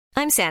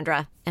I'm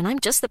Sandra, and I'm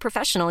just the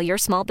professional your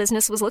small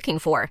business was looking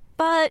for.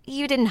 But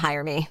you didn't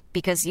hire me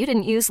because you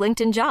didn't use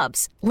LinkedIn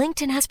Jobs.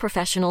 LinkedIn has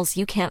professionals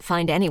you can't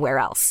find anywhere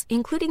else,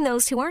 including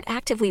those who aren't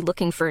actively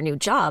looking for a new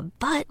job,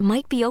 but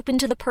might be open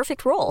to the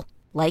perfect role,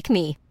 like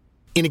me.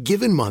 In a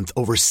given month,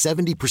 over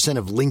 70%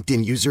 of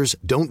LinkedIn users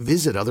don't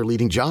visit other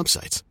leading job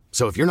sites.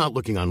 So if you're not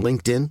looking on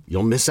LinkedIn,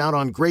 you'll miss out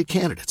on great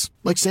candidates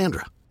like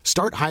Sandra.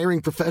 Start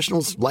hiring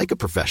professionals like a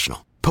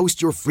professional.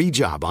 Post your free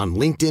job on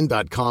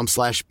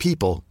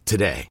linkedin.com/people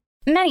today.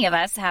 Many of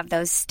us have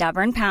those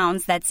stubborn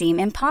pounds that seem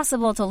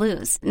impossible to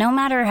lose, no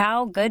matter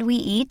how good we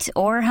eat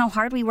or how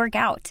hard we work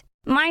out.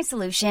 My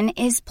solution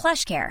is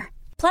PlushCare.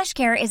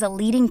 PlushCare is a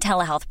leading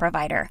telehealth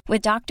provider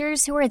with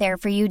doctors who are there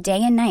for you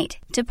day and night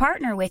to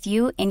partner with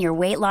you in your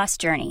weight loss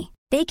journey.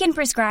 They can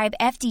prescribe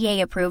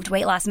FDA-approved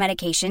weight loss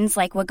medications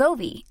like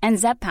Wegovy and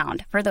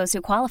Zepbound for those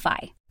who qualify.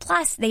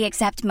 Plus, they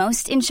accept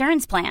most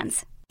insurance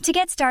plans. To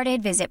get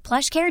started, visit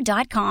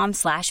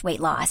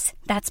plushcare.com/weightloss.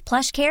 That's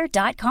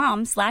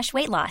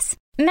plushcare.com/weightloss.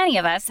 Many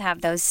of us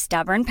have those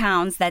stubborn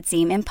pounds that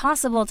seem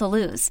impossible to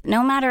lose,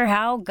 no matter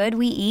how good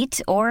we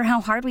eat or how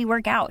hard we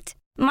work out.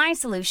 My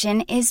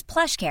solution is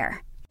PlushCare.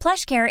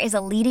 PlushCare is a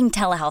leading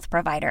telehealth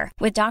provider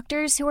with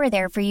doctors who are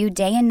there for you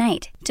day and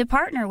night to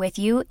partner with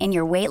you in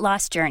your weight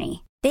loss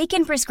journey. They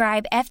can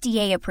prescribe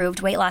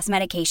FDA-approved weight loss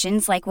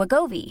medications like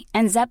Wegovy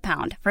and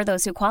Zepbound for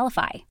those who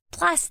qualify.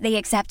 Plus, they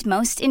accept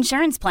most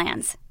insurance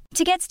plans.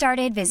 To get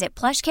started, visit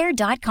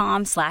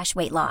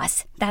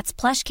plushcare.com/weightloss. That's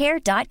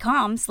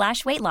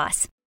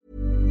plushcare.com/weightloss.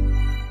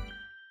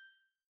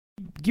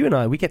 You and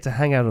I, we get to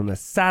hang out on a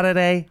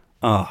Saturday.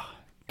 Oh,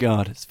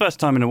 God. It's the first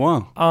time in a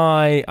while.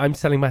 I'm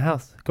selling my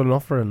house. Got an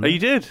offer. Oh, you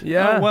did?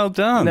 Yeah. Oh, well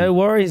done. No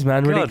worries,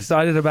 man. Really God.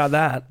 excited about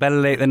that. Better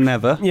late than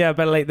never. Yeah,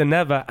 better late than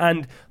never.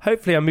 And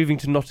hopefully I'm moving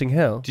to Notting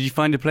Hill. Did you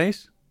find a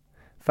place?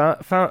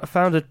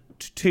 Found a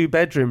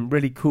two-bedroom,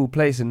 really cool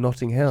place in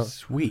Notting Hill.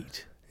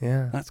 Sweet.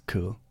 Yeah. That's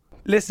cool.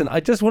 Listen, I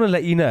just want to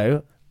let you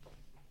know,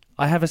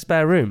 I have a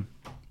spare room.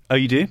 Oh,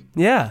 you do?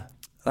 Yeah.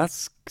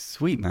 That's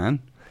sweet, man.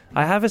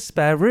 I have a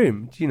spare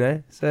room, you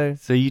know, so...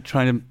 So you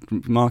trying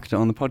to market it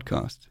on the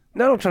podcast?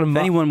 No, I'm not trying to... If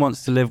anyone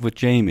wants to live with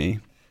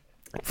Jamie...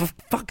 For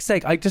fuck's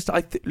sake,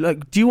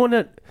 do you want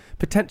to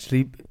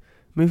potentially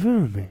move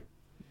in with me?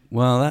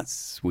 Well, that's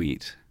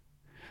sweet.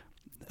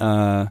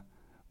 Well,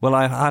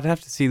 I'd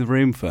have to see the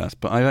room first,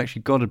 but I've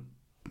actually got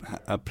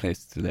a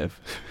place to live.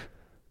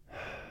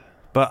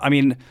 But, I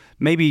mean,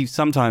 maybe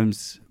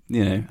sometimes,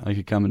 you know, I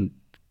could come and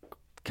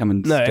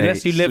No, stay,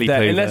 unless you live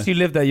there. over. Unless you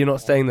live there, you're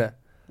not staying there.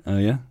 Oh,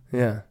 yeah?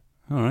 Yeah.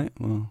 All right,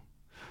 well...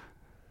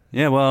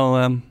 Yeah,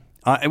 well,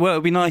 it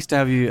would be nice to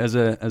have you as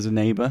a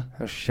neighbour.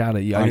 I'll shout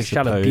at you. I'm going to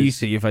shout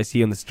abuse at you if I see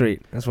you on the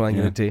street. That's what I'm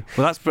going to do.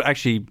 Well, that's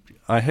actually...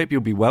 I hope you'll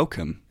be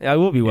welcome. Yeah, I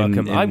will be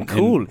welcome. I'm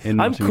cool.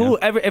 I'm cool.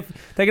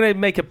 If they're going to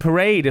make a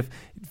parade,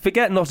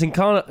 forget Notting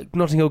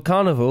Hill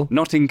Carnival.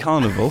 Notting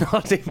Carnival.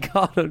 Notting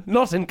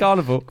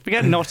Carnival.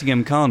 Forget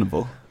Nottingham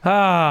Carnival.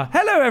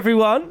 Hello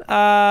everyone.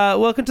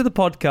 Welcome to the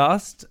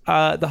podcast.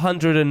 The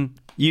 100 and...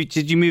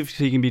 Did you move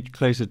so you can be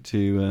closer to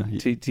you?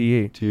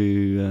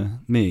 To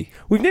me?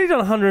 We've nearly done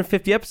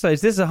 150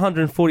 episodes. This is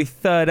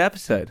 143rd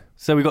episode.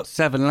 So we've got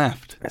 7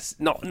 left. It's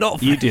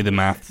not. You do the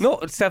math.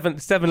 Not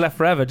seven left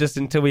forever. Just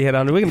until we hit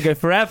 100. We're going to go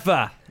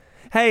forever.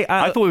 Hey,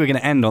 I thought we were going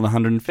to end on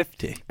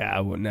 150.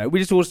 Well, no. We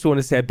just also want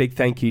to say a big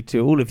thank you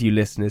to all of you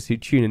listeners who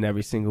tune in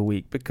every single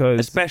week, because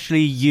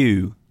especially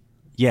you.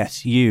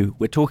 Yes, you.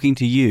 We're talking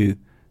to you.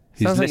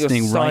 Who's sounds like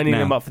listening you're signing right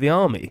now. them up for the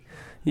army.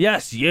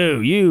 Yes,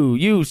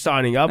 you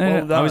signing up.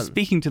 I was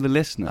speaking to the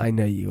listener. I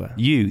know you were.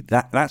 You,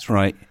 that's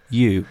right.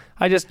 You.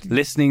 I just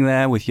listening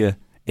there with your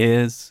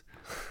ears,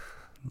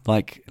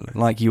 like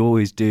you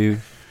always do.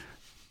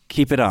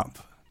 Keep it up,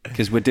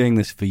 because we're doing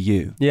this for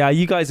you. Yeah,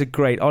 you guys are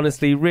great.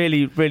 Honestly,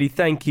 really, really,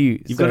 thank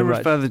you. You've got to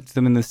refer to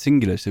them in the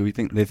singular, so they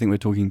think we're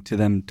talking to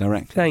them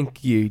directly.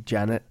 Thank you,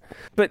 Janet.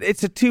 But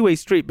it's a two-way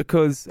street,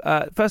 because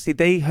firstly,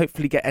 they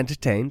hopefully get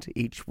entertained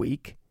each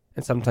week,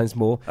 and sometimes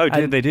more. Oh,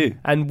 they do.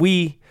 And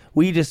we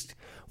just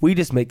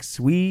make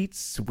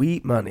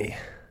sweet money.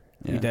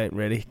 Yeah. We don't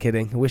really.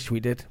 Kidding. I wish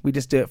we did. We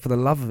just do it for the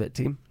love of it,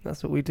 team.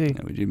 That's what we do.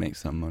 Yeah, we do make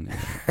some money.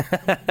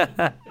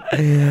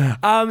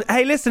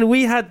 Hey, listen,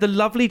 we had the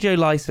lovely Joe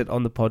Lycett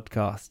on the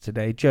podcast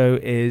today. Joe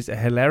is a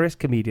hilarious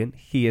comedian.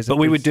 But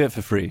we would do it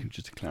for free,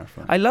 just to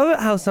clarify. I love it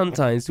how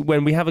sometimes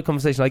when we have a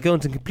conversation, I go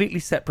into a completely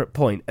separate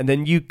point, and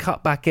then you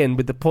cut back in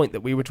with the point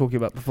that we were talking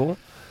about before.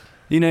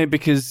 You know,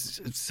 because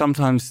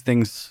sometimes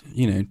things,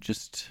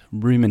 just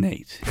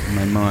ruminate in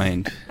my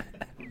mind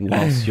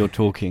whilst you're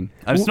talking.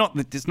 It's not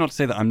to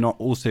say that I'm not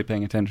also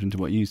paying attention to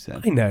what you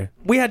said. I know.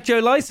 We had Joe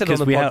Lycett on the podcast.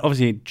 Because we had,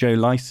 obviously, Joe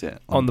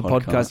Lycett on the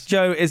podcast.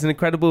 Joe is an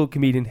incredible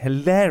comedian.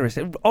 Hilarious.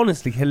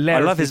 Honestly,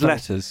 hilarious. I love his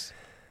letters.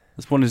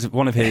 That's one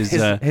of his...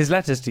 his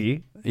letters to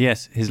you?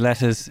 Yes, his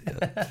letters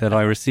that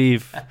I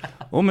receive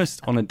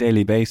almost on a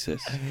daily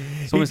basis.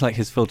 It's almost like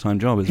his full-time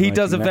job. He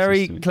does a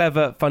very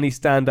clever, funny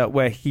stand-up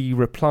where he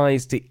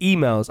replies to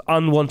emails,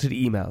 unwanted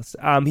emails.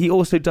 He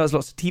also does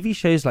lots of TV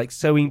shows like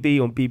Sewing Bee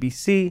on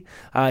BBC.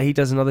 He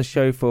does another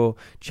show for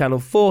Channel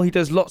 4. He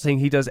does lots of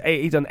things. He's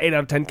done 8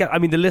 out of 10. I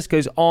mean, the list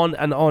goes on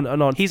and on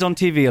and on. He's on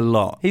TV a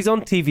lot. He's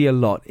on TV a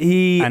lot.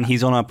 And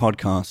he's on our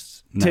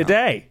podcast now.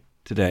 Today.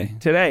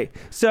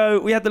 So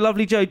we had the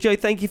lovely Joe. Joe,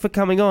 thank you for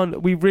coming on.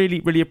 We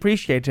really, really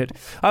appreciate it.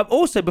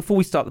 Also, before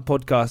we start the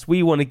podcast,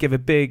 we want to give a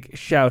big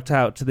shout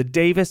out to the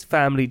Davis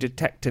Family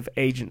Detective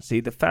Agency,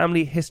 the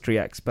family history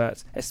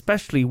experts,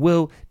 especially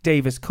Will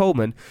Davis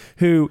Coleman,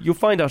 who you'll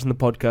find out in the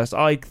podcast.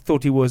 I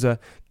thought he was a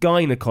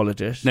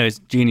gynecologist. No, it's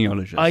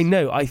genealogist. I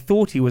know. I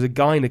thought he was a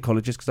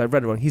gynecologist because I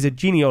read it wrong. He's a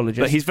genealogist.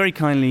 But he's very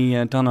kindly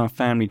done our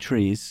family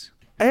trees.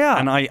 Yeah.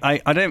 And I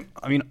don't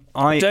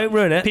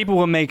ruin it. People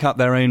will make up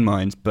their own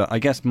minds, but I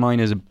guess mine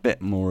is a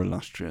bit more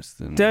illustrious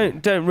than...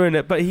 Don't ruin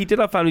it. But he did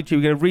our family tree.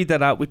 We're going to read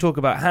that out. We talk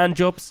about hand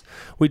jobs.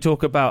 We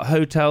talk about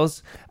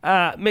hotels,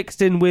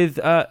 mixed in with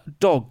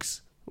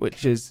dogs,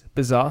 which is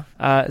bizarre.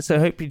 So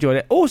hope you enjoyed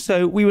it.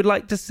 Also, we would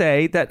like to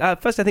say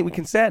that, first I think we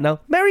can say it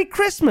now, Merry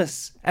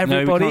Christmas,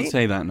 everybody. No, we can't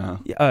say that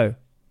now.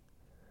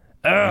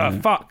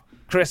 Fuck.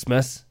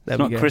 Christmas. It's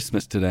not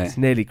Christmas today. It's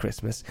nearly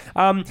Christmas.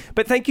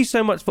 But thank you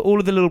so much for all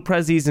of the little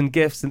prezzies and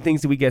gifts and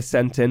things that we get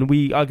sent in.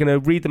 We are going to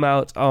read them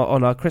out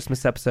on our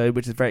Christmas episode,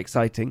 which is very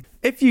exciting.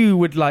 If you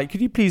would like,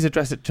 could you please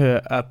address it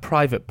to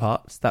private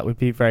parts? That would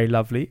be very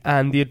lovely.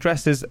 And the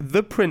address is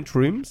The Print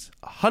Rooms,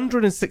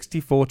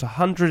 164 to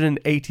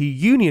 180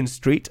 Union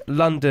Street,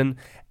 London,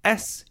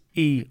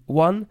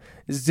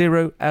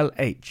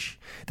 SE10LH.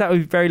 That would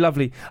be very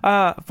lovely.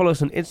 Follow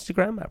us on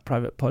Instagram at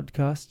Private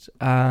Podcast.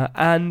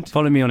 And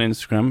follow me on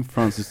Instagram,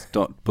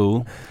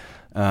 francis.bull.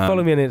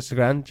 Follow me on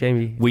Instagram,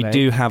 Jamie. We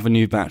do have a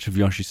new batch of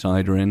Yoshi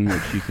cider in,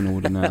 which you can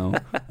order now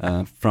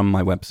from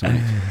my website,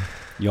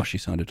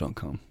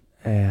 yoshicider.com.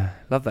 Yeah,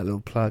 love that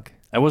little plug.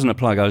 It wasn't a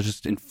plug. I was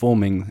just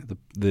informing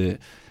the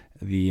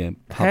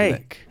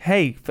public.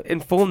 Hey,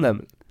 inform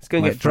them. Let's go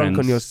and get drunk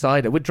on your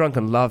cider. We're drunk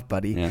on love,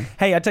 buddy. Yeah.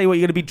 Hey, I tell you what,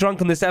 you're going to be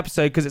drunk on this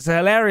episode because it's a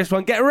hilarious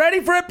one. Get ready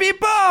for it,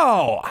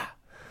 people!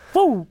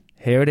 Woo!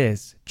 Here it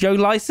is. Joe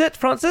Lycett,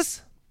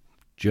 Francis?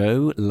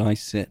 Joe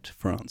Lycett,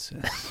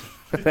 Francis.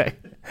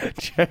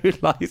 Joe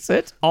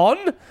Lycett on?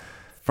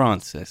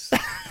 Francis.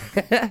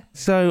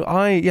 So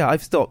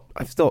I've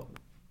stopped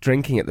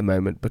drinking at the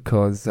moment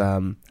because,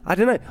 I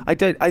don't know.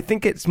 I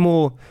think it's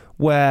more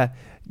where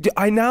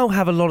I now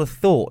have a lot of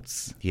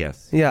thoughts.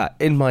 Yes. Yeah,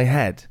 in my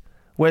head.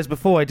 Whereas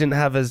before I didn't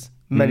have as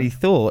many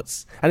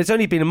thoughts. And it's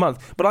only been a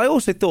month. But I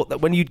also thought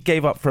that when you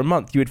gave up for a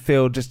month, you would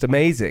feel just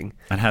amazing.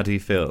 And how do you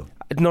feel?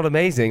 Not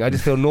amazing. I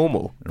just feel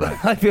normal. Right.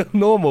 I feel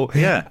normal.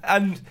 Yeah.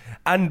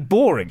 And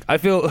boring. I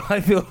feel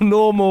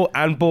normal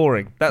and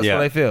boring. That's what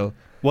I feel.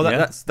 Well,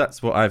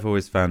 that's what I've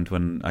always found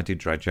when I do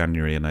Dry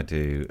January, and I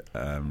do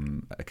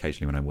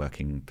occasionally when I'm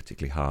working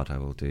particularly hard, I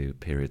will do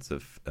periods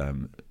of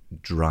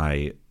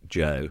Dry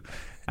Joe.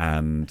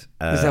 And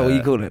is that what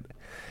you call it?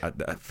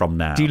 From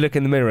now. Do you look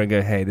in the mirror and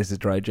go, hey, this is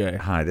Dry Joe?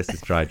 Hi, this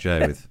is Dry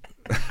Joe with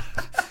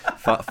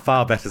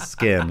far better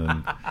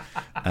skin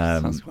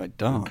and sounds quite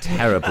dark.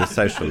 Terrible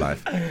social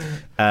life.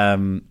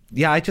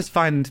 I just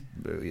find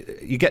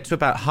you get to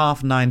about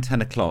 9:30,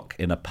 10 o'clock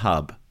in a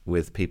pub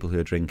with people who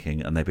are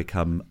drinking and they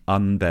become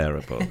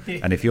unbearable.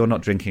 And if you're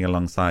not drinking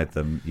alongside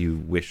them, you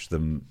wish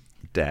them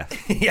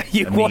death.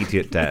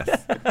 Immediate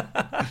death.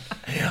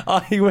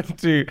 I went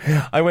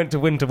to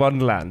Winter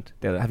Wonderland.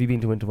 Have you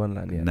been to Winter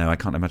Wonderland yet? No, I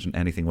can't imagine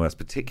anything worse,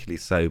 particularly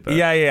sober.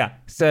 Yeah.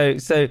 So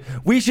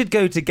we should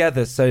go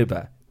together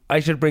sober. I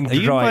should bring Are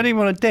you inviting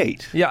him on a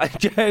date? Yeah,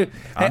 Joe.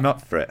 I'm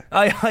not for it.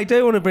 I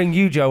don't want to bring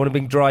you, Joe. I want to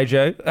bring Dry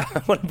Joe.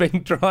 I want to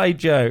bring Dry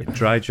Joe.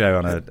 Dry Joe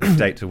on a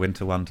date to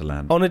Winter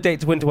Wonderland. On a date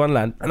to Winter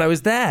Wonderland. And I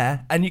was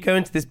there, and you go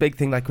into this big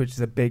thing, which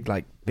is a big,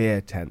 beer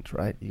tent,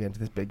 right? You go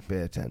into this big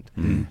beer tent.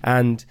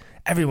 And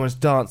everyone's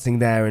dancing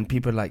there, and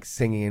people are,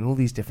 singing and all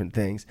these different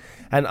things.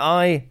 And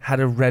I had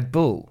a Red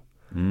Bull.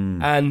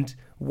 And...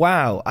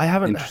 wow, I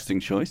haven't... Interesting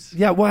choice.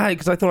 Yeah, why?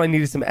 Because I thought I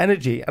needed some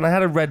energy. And I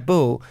had a Red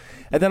Bull.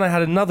 And then I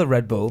had another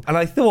Red Bull. And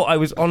I thought I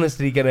was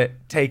honestly going to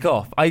take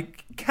off. I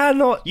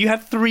cannot... You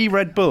had 3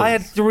 Red Bulls? I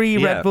had 3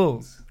 Red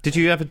Bulls. Did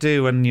you ever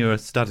do, when you were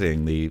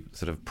studying, the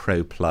sort of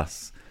Pro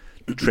Plus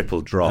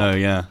triple drop? Oh,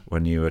 yeah.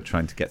 When you were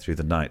trying to get through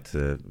the night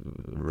to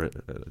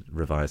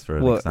revise for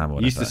an exam or whatever?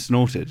 You used to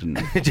snort it,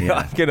 didn't you?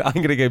 I'm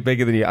going to go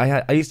bigger than you.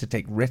 I used to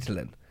take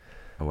Ritalin.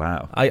 Oh,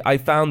 wow. I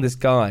found this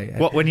guy.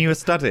 What, when you were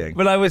studying?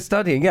 When I was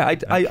studying, yeah.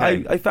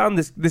 I found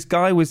this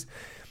guy was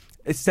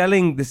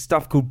selling this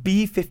stuff called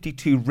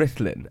B52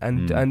 Ritalin,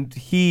 and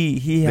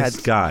he had...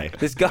 This guy.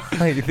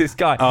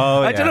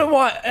 Oh, I don't know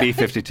why...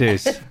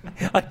 B52s.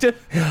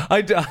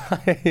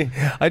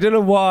 I don't know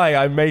why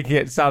I'm making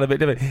it sound a bit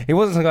different. He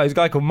wasn't some guy. He was a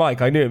guy called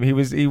Mike. I knew him. He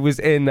was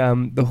in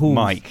the halls.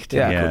 Mike,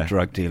 typical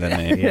drug dealer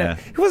name. Yeah.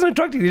 He wasn't a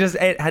drug dealer. He just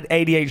had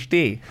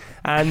ADHD.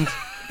 And...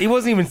 he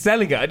wasn't even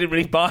selling it. I didn't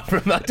really buy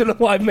from him. I don't know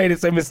why I made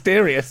it so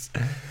mysterious.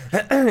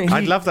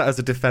 I'd love that as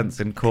a defence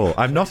in court.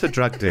 I'm not a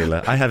drug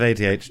dealer. I have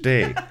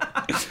ADHD.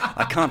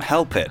 I can't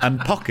help it. And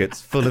pockets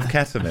full of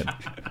ketamine.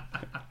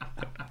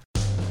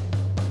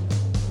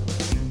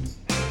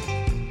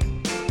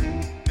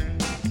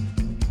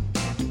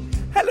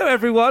 Hello,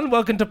 everyone.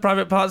 Welcome to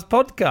Private Parts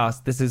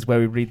Podcast. This is where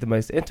we read the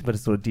most intimate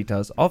sort of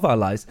details of our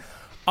lives.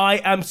 I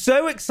am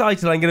so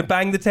excited. I'm going to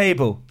bang the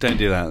table. Don't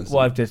do that. Well,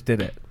 I've just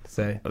did it.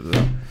 So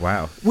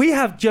Wow. we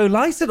have Joe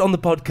Lycett on the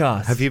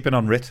podcast. Have you been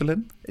on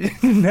Ritalin?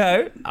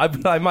 No,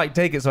 I might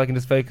take it so I can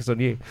just focus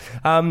on you.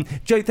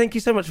 Joe, thank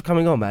you so much for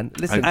coming on, man.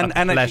 Listen, and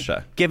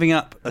pleasure. Giving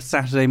up a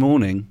Saturday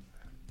morning.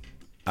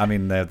 I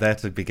mean, they're there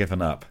to be given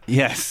up.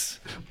 Yes.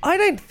 I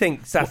don't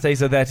think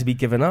Saturdays are there to be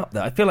given up,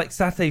 though. I feel like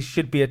Saturdays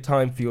should be a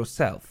time for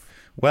yourself.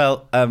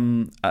 Well,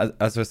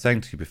 as I was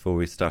saying to you before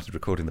we started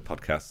recording the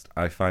podcast,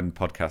 I find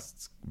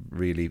podcasts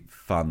really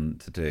fun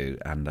to do,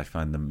 and I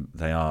find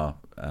they are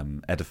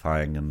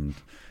edifying, and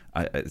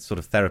it's sort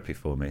of therapy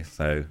for me.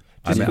 So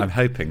I'm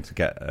hoping to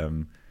get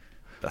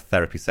a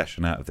therapy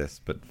session out of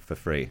this, but for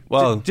free.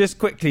 Well, just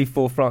quickly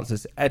for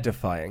Francis,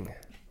 edifying.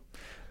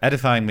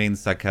 Edifying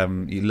means like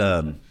you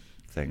learn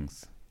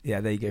things. Yeah,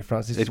 there you go,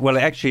 Francis. it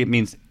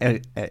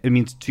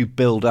means to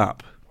build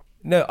up.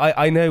 No,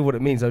 I know what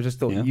it means. I just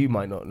thought Yeah. you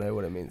might not know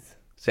what it means.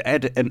 So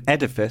an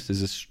edifice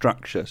is a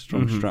structure,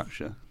 strong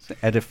structure. So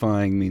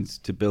edifying means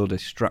to build a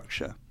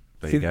structure.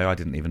 There you go. I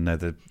didn't even know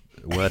the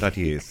word I'd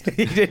used.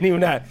 You didn't even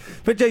know.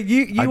 But Joe,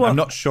 I'm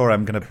not sure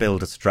I'm going to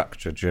build a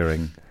structure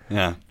during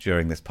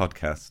this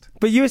podcast.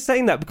 But you were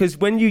saying that because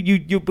when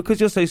you because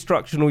you're so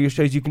structured in all your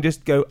shows, you can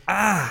just go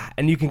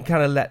and you can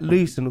kind of let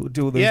loose and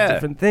do all those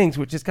different things,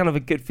 which is kind of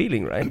a good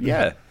feeling, right?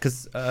 Yeah,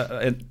 because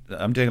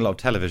I'm doing a lot of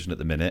television at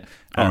the minute.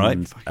 All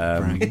right.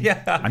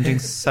 I'm doing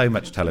so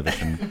much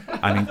television.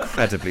 I'm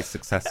incredibly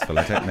successful.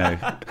 I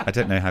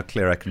don't know how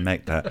clear I can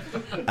make that.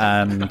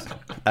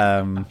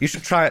 And you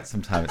should try it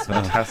sometime. It's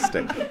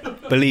fantastic.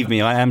 Believe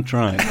me, I am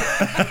trying.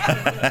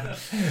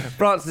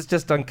 France has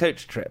just done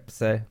Coach Trip,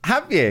 so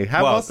Have you?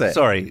 How was it?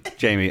 Sorry,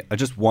 Jamie. I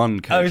just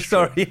won Coach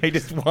sorry, Trip. I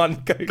just won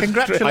Coach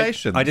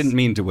Congratulations. I didn't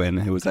mean to win.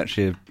 It was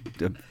actually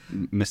a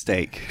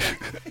mistake.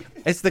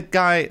 It's the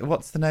guy.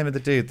 What's the name of the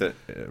dude that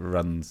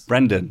runs?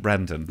 Brendan.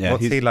 Yeah,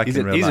 what's he like in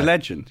real life? He's a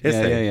legend. Is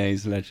he? Yeah,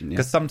 he's a legend.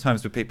 Because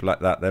sometimes with people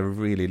like that, they're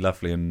really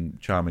lovely and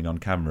charming on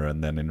camera,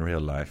 and then in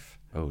real life,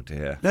 oh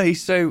dear. No,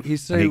 he's so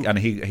And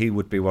he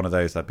would be one of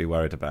those I'd be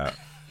worried about.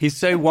 He's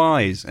so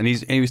wise, and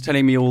he was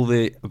telling me all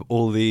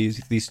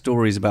these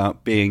stories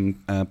about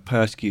being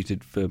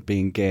persecuted for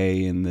being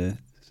gay in the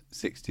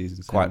 60s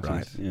and 70s. Quite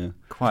right. Yeah.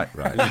 Quite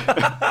right.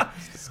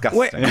 It's disgusting.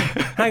 Wait,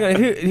 hang on.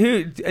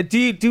 Who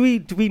do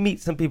we meet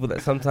some people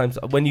that sometimes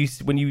when you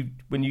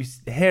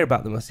hear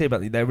about them or see about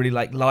them, they're really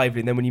like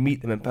lively, and then when you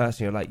meet them in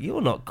person, you're like,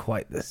 you're not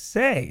quite the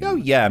same. Oh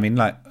yeah, I mean,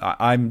 like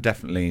I'm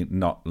definitely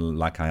not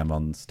like I am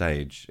on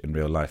stage in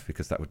real life,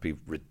 because that would be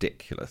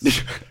ridiculous.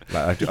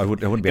 Like I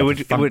wouldn't be able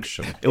to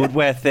function. It would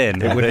wear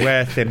thin. It would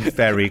wear thin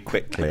very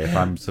quickly if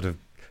I'm sort of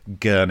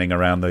gurning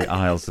around the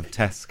aisles of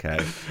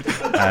Tesco.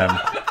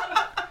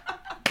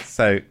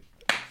 So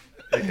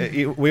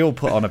we all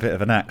put on a bit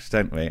of an act,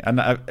 don't we?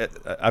 And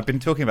I've been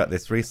talking about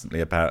this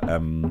recently about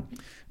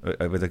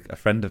with a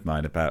friend of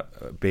mine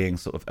about being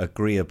sort of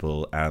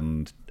agreeable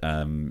and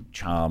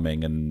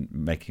charming and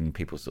making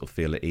people sort of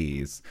feel at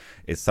ease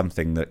is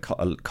something that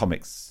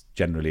comics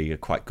generally are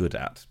quite good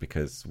at,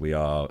 because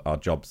our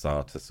jobs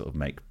are to sort of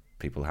make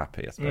people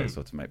happy, I suppose,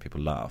 or to make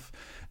people laugh.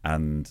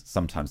 And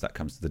sometimes that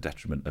comes to the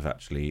detriment of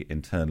actually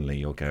internally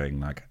you're going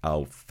like,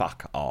 oh,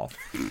 fuck off.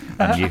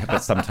 But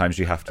sometimes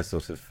you have to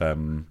sort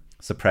of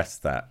suppress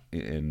that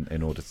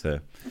in order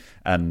to.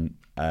 And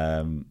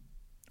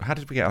how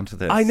did we get onto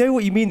this? I know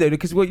what you mean, though,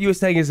 because what you were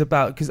saying is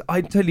about, because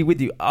I'm totally with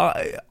you.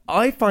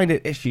 I find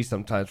it issue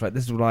sometimes, right?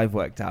 This is what I've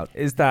worked out,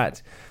 is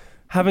that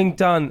having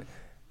been,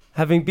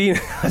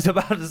 I was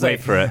about to say,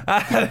 wait for it.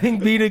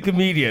 Having been a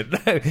comedian,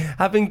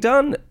 having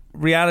done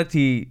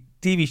reality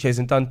TV shows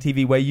and done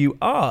TV where you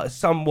are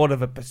somewhat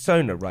of a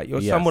persona, right? You're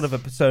somewhat of a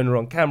persona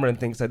on camera and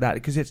things like that,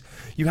 because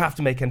you have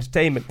to make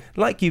entertainment.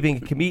 Like you being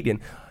a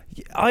comedian,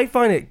 I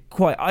found it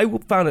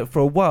for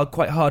a while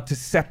quite hard to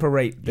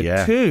separate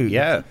the two.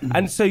 Yeah.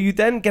 And so you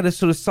then get a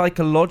sort of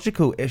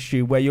psychological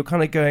issue where you're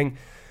kind of going,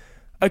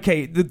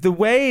 okay, the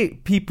way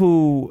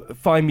people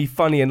find me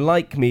funny and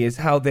like me is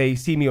how they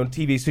see me on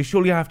TV. So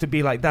surely I have to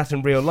be like that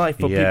in real life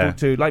for people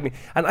to like me.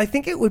 And I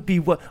think it would be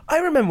what I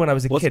remember when I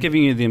was a kid. What's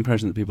giving you the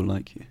impression that people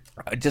like you?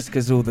 Just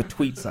because all the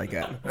tweets I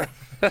get.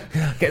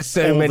 I get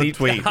so many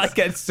tweets. I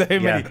get so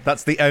many.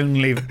 That's the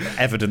only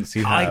evidence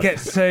you have. I get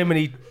so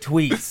many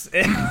tweets.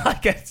 I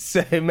get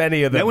so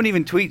many of them. No one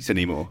even tweets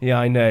anymore. Yeah,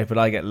 I know, but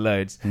I get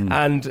loads.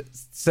 And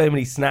so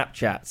many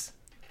Snapchats.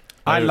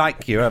 I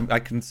like you. I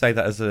can say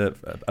that as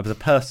a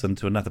person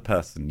to another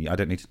person. I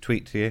don't need to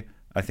tweet to you.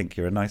 I think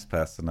you're a nice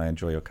person. I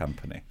enjoy your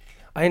company.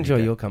 I enjoy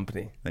your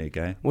company. There you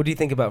go. What do you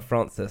think about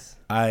Francis?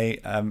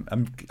 I'm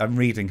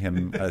reading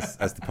him as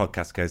the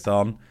podcast goes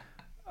on.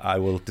 I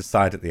will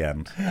decide at the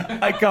end.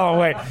 I can't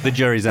wait. The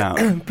jury's out.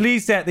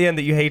 Please say at the end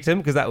that you hate him,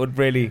 because that would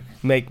really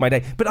make my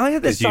day. But I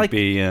had this Because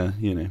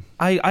you'd be,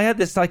 I had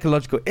this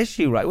psychological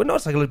issue, right? Well,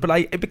 not psychological, but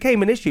it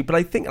became an issue. But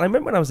I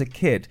remember when I was a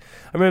kid,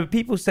 I remember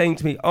people saying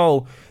to me,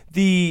 "Oh,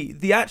 the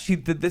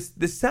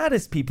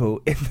saddest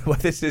people in the world,"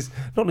 this is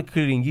not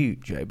including you,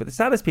 Joe, but the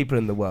saddest people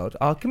in the world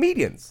are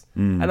comedians.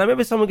 And I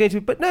remember someone going to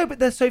me, but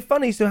they're so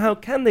funny, so how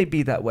can they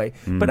be that way?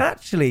 But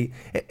actually,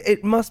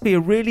 it must be a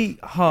really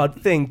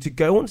hard thing to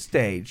go on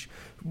stage,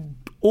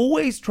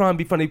 always try and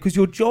be funny, because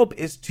your job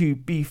is to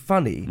be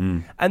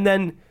funny, and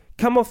then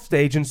come off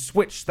stage and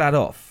switch that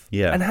off.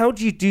 Yeah. And how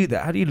do you do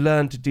that? How do you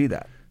learn to do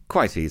that?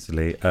 Quite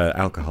easily.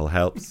 Alcohol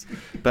helps,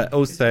 but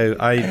also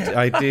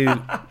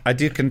I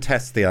do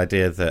contest the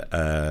idea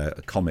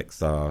that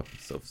comics are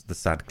sort of the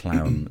sad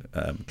clown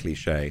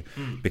cliche,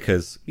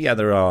 because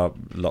there are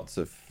lots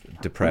of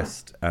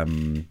depressed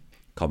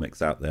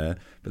comics out there,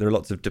 but there are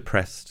lots of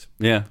depressed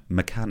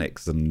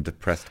mechanics and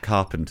depressed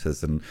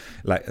carpenters, and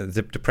like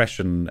the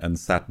depression and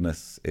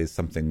sadness is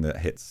something that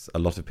hits a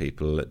lot of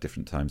people at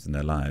different times in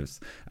their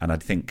lives, and I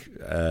think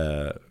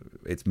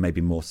it's maybe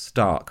more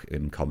stark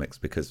in comics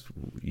because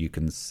you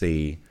can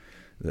see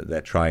that they're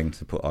trying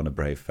to put on a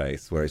brave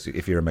face, whereas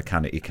if you're a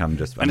mechanic, you can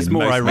just... And it's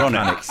more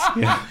ironic.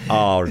 Mechanics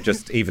are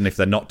just, even if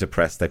they're not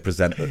depressed, they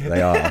present that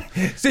they are.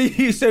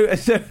 So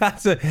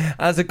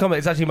as a comic,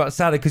 it's actually much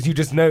sadder because you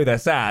just know they're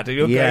sad.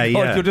 And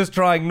you're just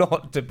trying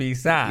not to be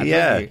sad.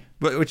 Yeah,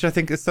 but which I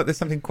think there's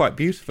something quite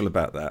beautiful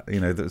about that.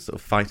 That's sort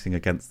of fighting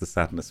against the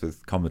sadness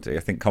with comedy. I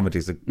think comedy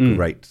is a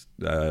great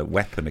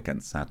weapon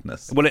against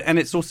sadness. Well, and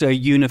it's also a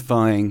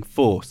unifying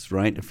force,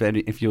 right?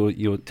 If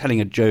you're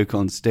telling a joke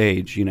on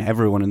stage,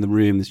 everyone in the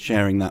room is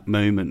sharing that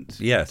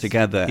moment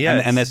together,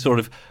 and they're sort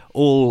of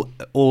all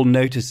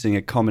noticing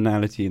a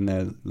commonality in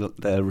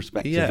their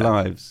respective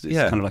lives. It's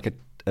kind of like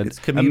it's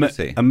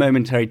community, a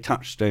momentary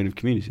touchstone of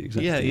community.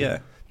 Exactly. Yeah.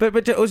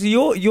 But also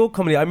your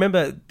comedy, I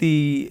remember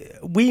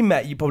we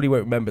met, you probably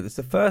won't remember this,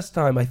 the first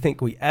time I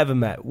think we ever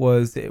met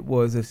was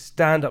a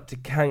stand-up to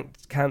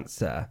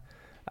cancer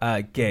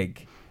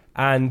gig,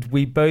 and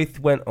we both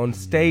went on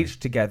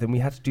stage together and we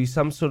had to do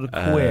some sort of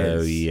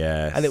quiz. Oh,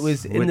 yes. And it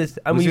was in this...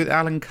 And was it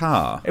Alan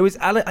Carr? It was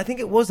Alan, I think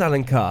it was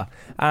Alan Carr.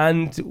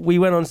 And we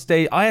went on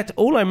stage,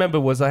 all I remember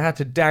was I had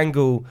to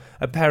dangle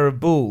a pair of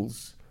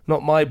balls,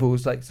 not my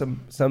balls, like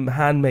some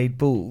handmade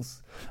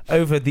balls,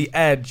 over the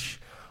edge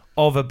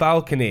of a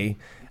balcony,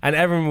 and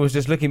everyone was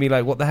just looking at me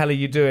like, what the hell are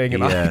you doing?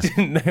 And I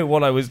didn't know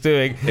what I was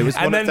doing. It was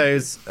one of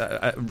those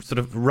sort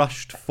of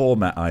rushed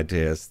format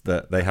ideas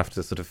that they have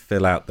to sort of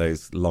fill out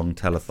those long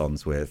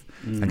telethons with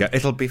and go,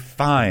 it'll be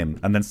fine.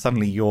 And then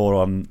suddenly you're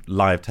on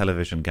live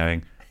television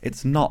going,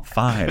 it's not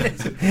fine.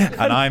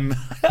 and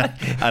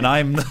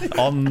I'm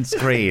on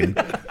screen,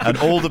 and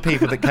all the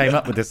people that came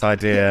up with this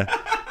idea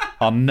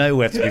are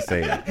nowhere to be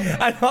seen.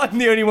 And I'm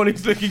the only one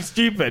who's looking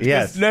stupid.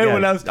 Yes, no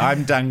one else.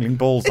 I'm dangling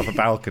balls off a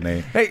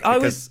balcony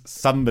because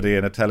somebody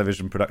in a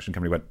television production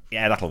company went,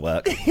 yeah, that'll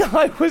work.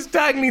 I was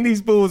dangling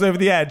these balls over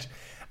the edge,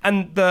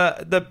 and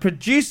the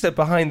producer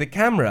behind the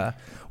camera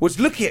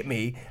was looking at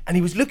me, and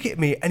he was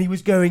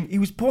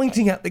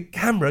pointing at the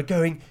camera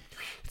going,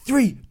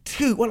 3,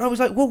 2, 1. I was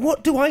like, well,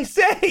 what do I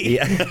say?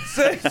 Yeah.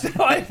 So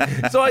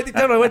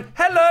I went,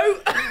 hello.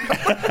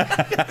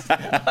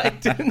 I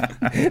didn't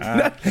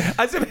know,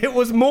 as if it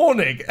was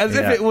morning, as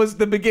if it was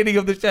the beginning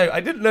of the show. I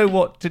didn't know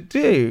what to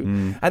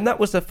do. And that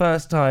was the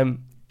first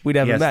time we'd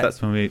ever met. Yes,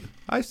 that's when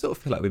I sort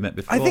of feel like we met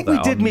before. I think we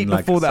did meet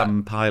before that.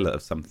 Some pilot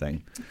of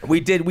something.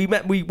 We did. We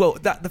met.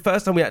 The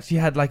first time we actually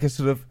had like a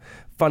sort of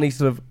funny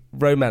sort of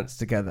romance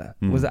together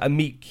was at a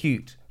meet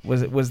cute.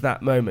 Was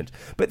that moment?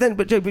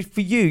 But Joe,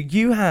 for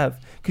you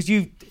have, because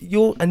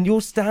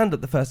your stand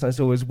up the first time I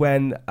saw was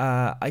when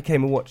I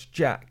came and watched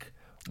Jack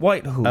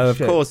Whitehall. Oh, of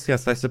course,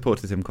 yes, I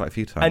supported him quite a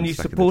few times. And you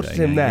supported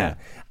him there,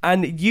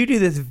 and you do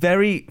this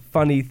very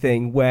funny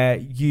thing where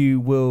you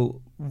will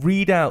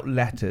read out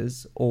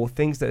letters or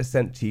things that are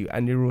sent to you,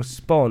 and you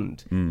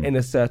respond in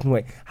a certain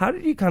way. How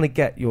did you kind of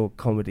get your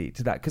comedy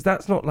to that? Because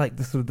that's not like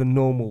the sort of the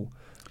normal.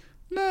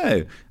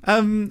 No,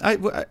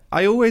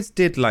 I always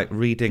did like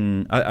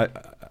reading.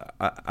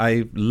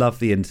 I love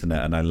the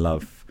internet, and I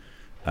love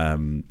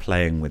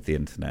playing with the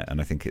internet,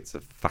 and I think it's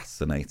a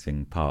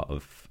fascinating part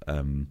of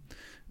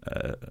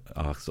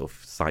our sort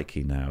of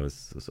psyche now as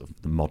sort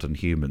of the modern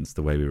humans,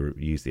 the way we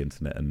use the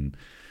internet and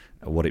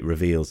what it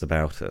reveals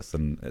about us.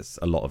 And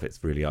a lot of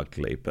it's really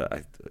ugly, but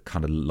I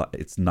kind of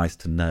it's nice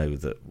to know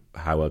that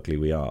how ugly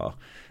we are.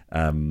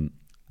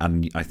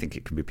 And I think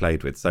it can be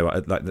played with. So,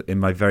 in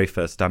my very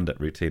first stand-up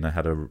routine, I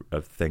had a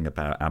thing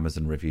about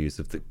Amazon reviews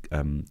of the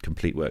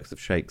complete works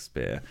of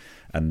Shakespeare,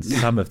 and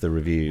some of the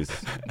reviews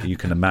you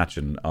can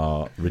imagine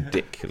are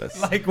ridiculous.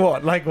 Like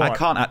what? I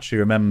can't actually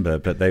remember,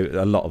 but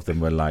a lot of them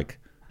were like,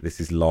 this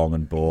is long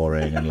and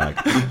boring, and like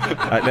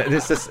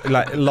it's just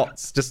like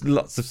lots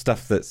of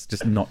stuff that's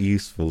just not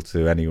useful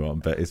to anyone,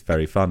 but it's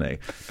very funny.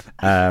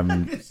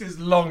 This is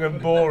long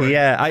and boring.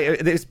 Yeah,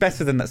 it's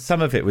better than that.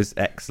 Some of it was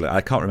excellent.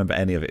 I can't remember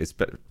any of it. It's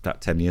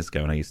about 10 years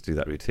ago when I used to do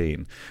that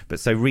routine. But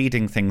so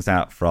reading things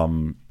out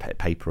from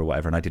paper or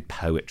whatever, and I did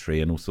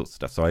poetry and all sorts of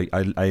stuff. So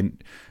I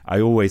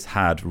always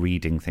had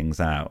reading things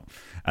out,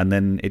 and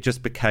then it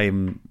just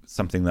became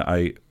something that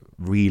I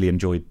really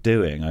enjoyed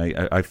doing.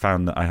 I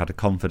found that I had a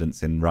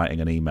confidence in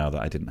writing an email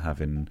that I didn't have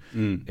in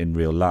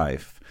real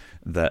life,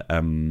 that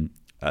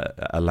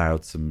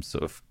allowed some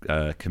sort of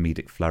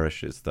comedic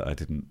flourishes that I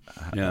didn't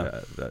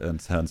in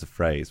terms of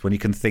phrase. When you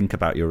can think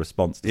about your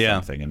response to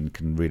something and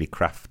can really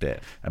craft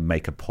it and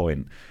make a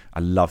point, I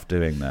love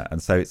doing that.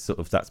 And so it's sort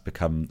of, that's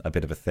become a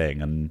bit of a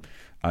thing, and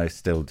I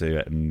still do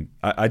it, and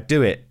I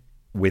do it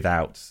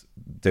without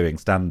doing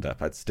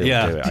stand-up. I'd still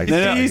do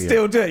it. You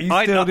still do it.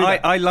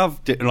 I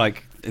loved it,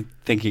 like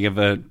thinking of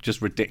a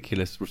just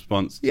ridiculous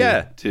response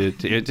to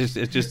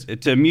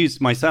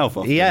amuse myself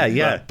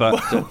often.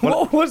 But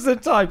what was the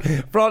time,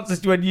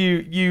 Francis, when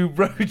you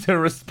wrote a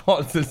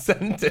response and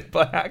sent it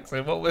by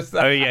accident? What was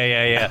that? Oh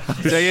yeah.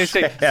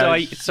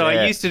 So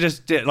I used to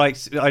just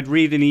I'd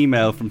read an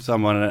email from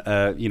someone,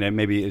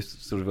 maybe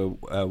it's sort of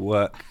a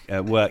work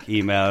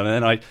email, and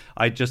then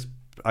I just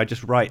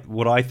write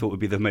what I thought would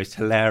be the most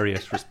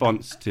hilarious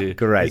response to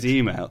his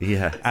email.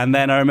 Yeah. And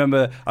then I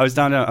remember I was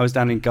down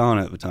in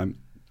Ghana at the time.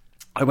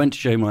 I went to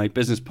show my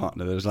business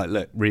partner. That was like,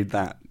 look, read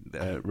that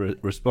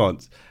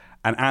response.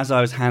 And as I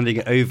was handing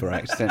it over, I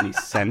accidentally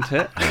sent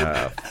it.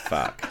 Oh,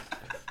 fuck.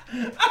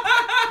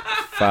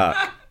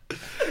 Fuck.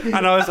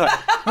 And I was like,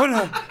 oh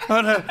no.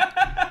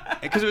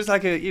 Because it was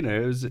like it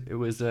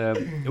was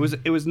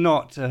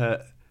not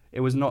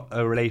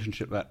a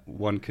relationship that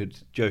one could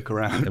joke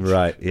around.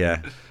 Right,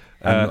 yeah.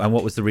 And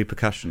what was the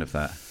repercussion of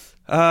that?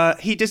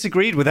 He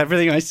disagreed with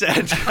everything I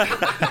said.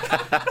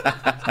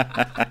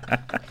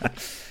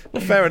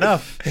 Well, fair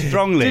enough.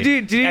 Strongly.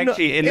 Did you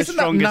actually, in the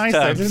strongest nice,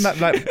 terms. Doesn't that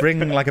like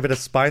bring like a bit of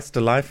spice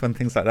to life when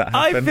things like that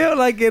happen? I feel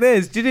like it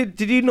is.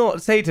 Did you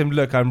not say to him,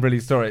 "Look, I'm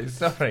really sorry.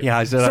 Yeah,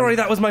 I said, sorry,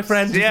 that was my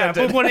friend." Yeah,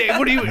 but what do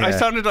you? I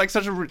sounded like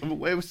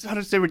it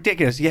sounded so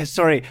ridiculous. Yeah,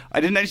 sorry,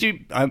 I didn't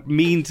actually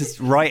mean to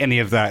write any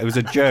of that. It was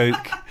a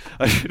joke.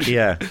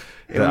 Yeah.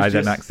 I just,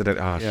 didn't accident.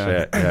 Oh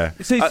shit! Yeah,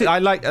 So I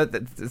like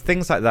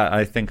things like that.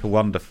 I think are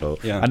wonderful,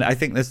 and I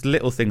think there's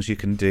little things you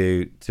can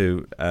do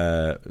to.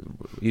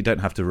 You don't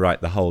have to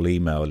write the whole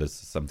email as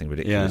something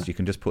ridiculous. You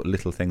can just put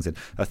little things in.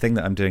 A thing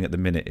that I'm doing at the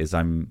minute is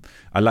I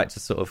like to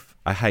sort of.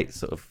 I hate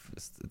sort of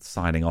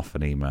signing off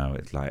an email.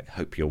 It's like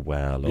hope you're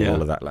well or all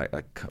of that. Like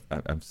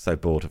I'm so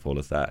bored of all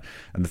of that.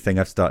 And the thing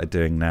I've started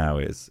doing now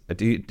is.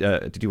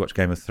 Did you watch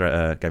Game of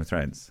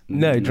Thrones?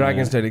 No,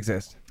 dragons don't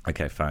exist.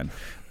 Okay, fine.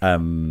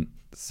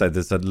 So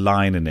there's a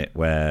line in it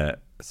where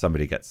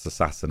somebody gets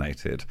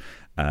assassinated,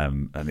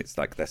 and it's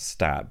like they're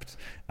stabbed,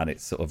 and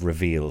it sort of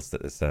reveals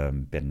that there's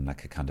been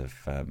like a kind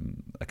of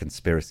a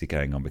conspiracy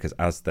going on, because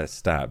as they're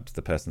stabbed,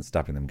 the person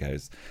stabbing them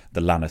goes,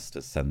 "The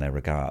Lannisters send their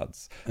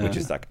regards," which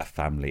is like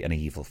an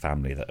evil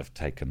family that have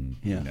taken,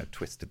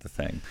 twisted the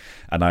thing.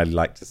 And I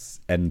like to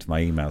end my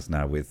emails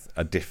now with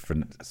a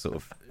different sort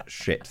of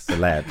shit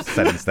celeb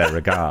sends their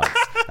regards,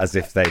 as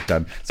if they've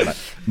done. So like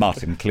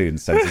Martin Clune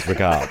sends his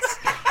regards.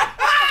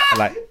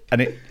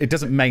 And it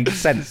doesn't make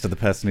sense to the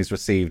person who's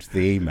received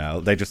the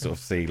email. They just sort of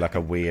see like a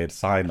weird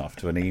sign off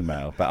to an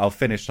email. But I'll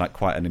finish like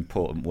quite an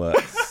important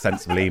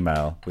sensible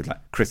email with like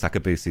Chris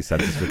Akabusi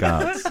sends his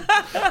regards.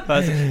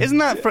 Isn't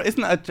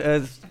that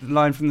a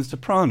line from The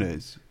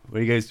Sopranos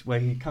where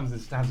he comes and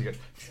stabs you?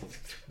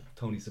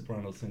 Tony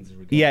Soprano sends his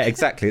regards. Yeah,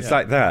 exactly. It's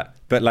like that,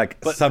 but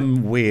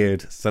some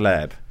weird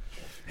celeb.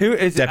 Who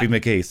is Debbie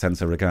McGee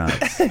sends her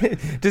regards.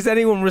 Does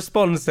anyone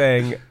respond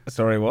saying,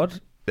 "Sorry, what"?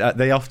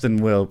 They often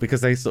will, because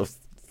they sort of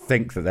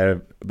think that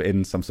they're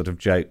in some sort of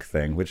joke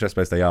thing, which I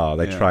suppose they are.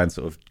 They try and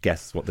sort of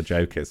guess what the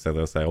joke is, so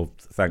they'll say, "Oh,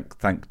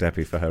 thank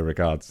Debbie for her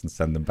regards," and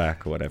send them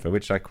back or whatever,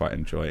 which I quite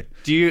enjoy.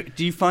 Do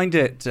you find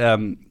it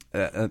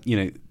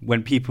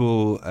when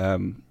people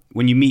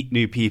when you meet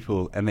new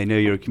people and they know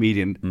you're a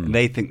comedian and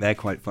they think they're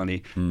quite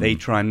funny, they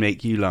try and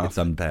make you laugh? It's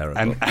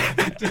unbearable.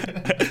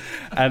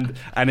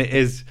 And it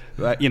is,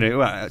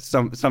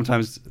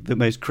 sometimes the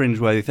most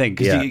cringeworthy thing,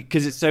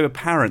 because it's so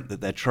apparent that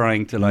they're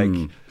trying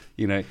to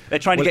they're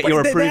trying to get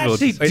your approval.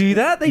 They actually do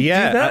that. They do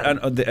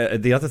that.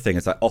 And the other thing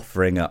is like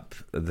offering up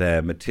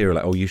their material,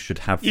 like, "Oh, you should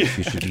have this.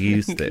 You should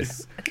use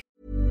this."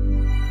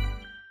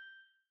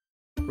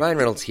 Ryan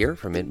Reynolds here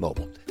from Mint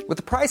Mobile. With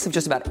the price of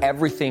just about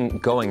everything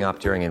going up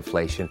during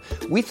inflation,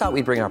 we thought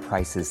we'd bring our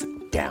prices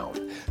down.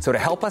 So to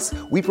help us,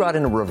 we brought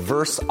in a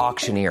reverse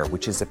auctioneer,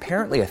 which is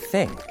apparently a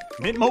thing.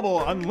 Mint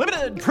Mobile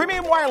Unlimited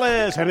Premium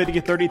Wireless. How to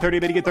get 30, 30,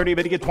 bit to get 30,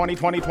 bit to get 20,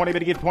 20, 20, bit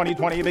to get 20,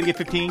 20, bit to get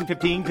 15,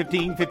 15,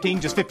 15,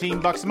 15, just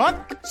 $15 a month?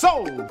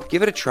 Sold!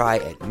 Give it a try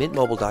at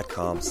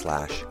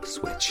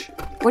mintmobile.com/switch.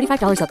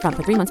 $45 up front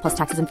for 3 months plus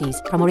taxes and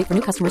fees. Promo rate for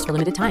new customers for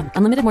limited time.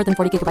 Unlimited more than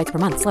 40 gigabytes per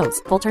month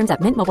slows. Full terms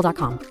at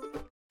mintmobile.com.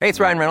 Hey, it's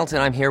Ryan Reynolds,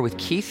 and I'm here with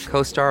Keith,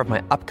 co-star of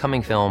my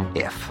upcoming film,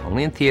 If,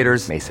 only in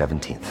theaters May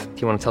 17th.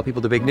 Do you want to tell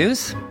people the big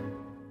news?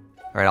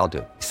 All right, I'll do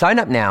it. Sign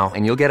up now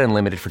and you'll get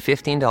unlimited for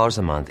 $15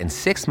 a month and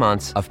 6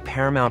 months of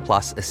Paramount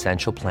Plus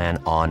Essential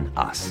Plan on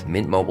us.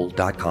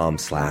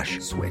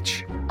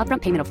 MintMobile.com/switch.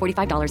 Upfront payment of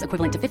 $45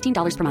 equivalent to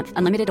 $15 per month.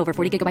 Unlimited over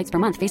 40 gigabytes per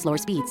month. Face lower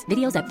speeds.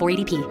 Videos at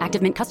 480p.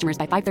 Active Mint customers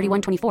by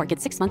 531.24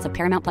 get 6 months of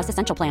Paramount Plus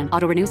Essential Plan.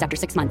 Auto renews after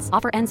 6 months.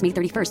 Offer ends May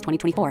 31st,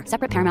 2024.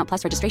 Separate Paramount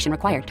Plus registration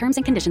required. Terms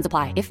and conditions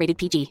apply if rated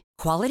PG.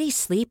 Quality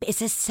sleep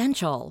is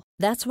essential.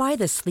 That's why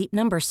the Sleep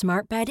Number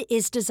Smart Bed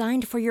is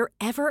designed for your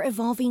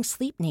ever-evolving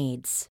sleep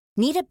needs.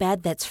 Need a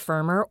bed that's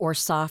firmer or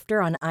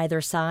softer on either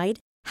side?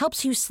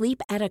 Helps you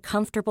sleep at a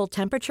comfortable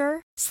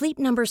temperature? Sleep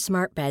Number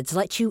Smart Beds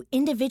let you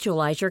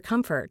individualize your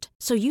comfort,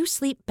 so you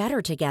sleep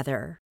better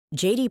together.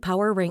 J.D.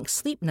 Power ranks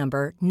Sleep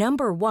Number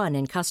number 1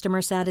 in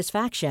customer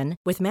satisfaction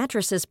with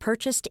mattresses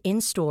purchased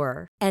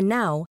in-store. And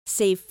now,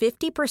 save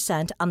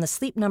 50% on the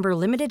Sleep Number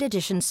Limited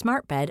Edition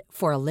Smart Bed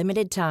for a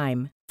limited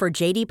time. For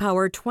J.D.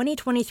 Power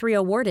 2023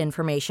 award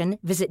information,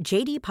 visit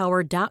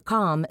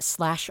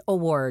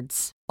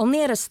jdpower.com/awards.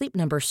 Only at a Sleep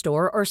Number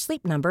store or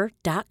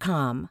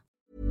sleepnumber.com.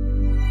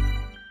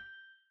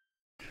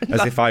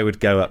 As if I would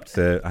go up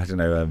to, I don't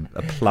know,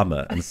 a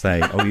plumber and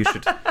say, "Oh, you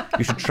should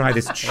try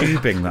this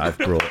tubing that I've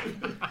brought."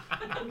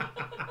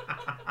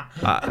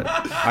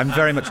 I'm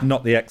very much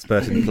not the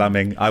expert in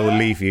plumbing. I will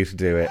leave you to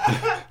do it.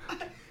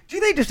 Do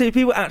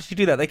people actually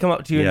do that? They come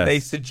up to you and they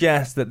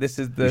suggest that this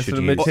is the sort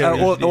of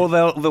material,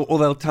 or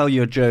they'll tell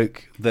you a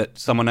joke that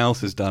someone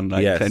else has done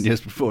 10 years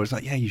before. It's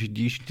like, yeah, you should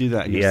do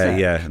that.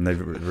 And they're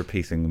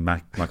repeating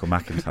Michael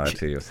McIntyre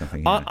to you or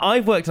something. Yeah.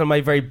 I've worked on my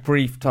very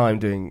brief time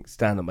doing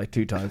stand-up, my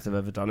 2 times I've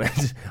ever done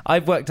it.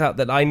 I've worked out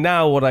that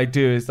what I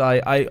do is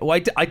I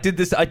did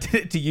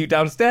it to you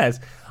downstairs.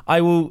 I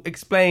will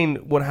explain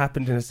what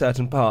happened in a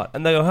certain part,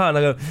 and they go, huh? And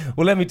I go,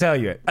 well, let me tell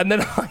you it. And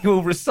then I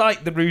will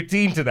recite the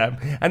routine to them,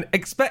 and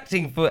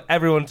expecting for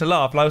everyone to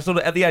laugh. And I was sort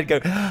of at the end go,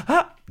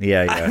 ha!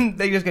 Yeah. And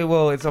they just go,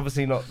 well, it's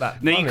obviously not that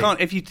funny. No, you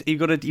can't. If you've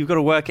got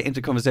to work it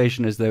into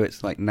conversation as though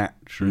it's like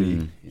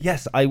naturally.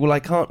 Yes, I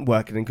can't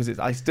work it in because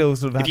I still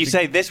sort of. If you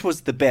say this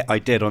was the bit I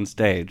did on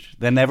stage,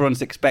 then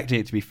everyone's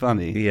expecting it to be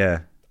funny.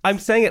 Yeah, I'm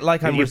saying it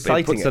like I'm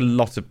reciting it. It puts a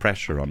lot of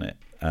pressure on it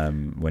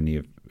when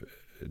you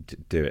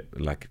do it,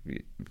 like,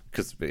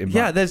 because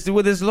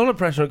there's a lot of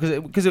pressure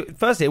because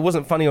firstly it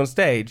wasn't funny on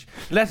stage,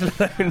 let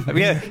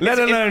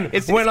alone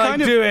when I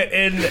do it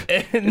in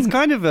it's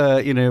kind of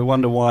a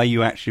wonder why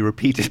you actually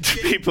repeat it to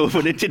people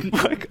when it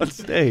didn't work on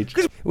stage.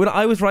 When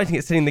I was writing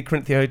it sitting in the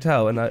Corinthia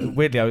Hotel, and I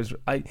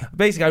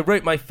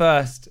wrote my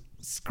first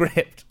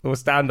script or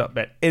stand-up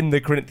bit in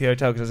the Corinthia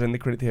Hotel because I was in the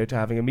Corinthia Hotel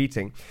having a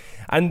meeting.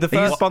 And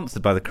Are you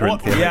sponsored by the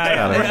Corinthia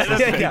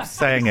Hotel? Yeah.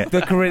 Saying it.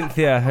 The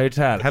Corinthia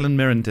Hotel. Helen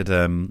Mirren did.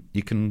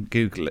 You can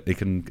Google it. You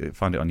can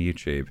find it on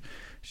YouTube.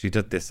 She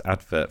did this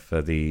advert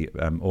for the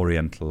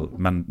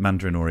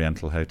Mandarin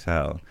Oriental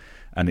Hotel,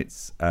 and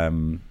it's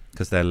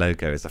because their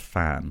logo is a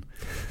fan.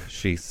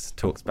 She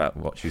talks about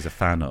what she's a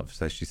fan of.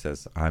 So she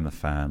says, "I'm a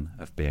fan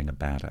of being a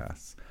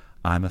badass.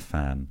 I'm a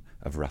fan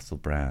of Russell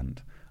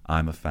Brand.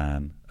 I'm a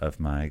fan of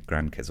my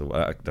grandkids." Or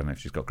I don't know if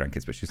she's got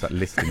grandkids, but she's like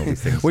listing all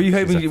these things. Were you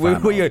hoping?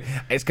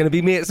 It's going to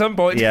be me at some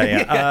point.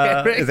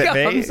 Yeah. Is it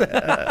me?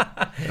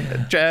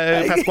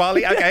 Joe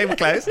Pasquale? Okay, we're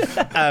close.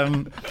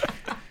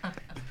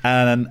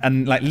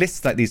 And like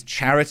lists like these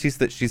charities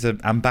that she's an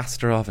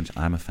ambassador of, and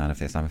I'm a fan of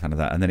this, I'm a fan of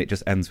that, and then it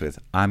just ends with,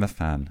 "I'm a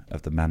fan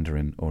of the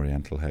Mandarin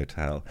Oriental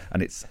Hotel,"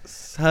 and it's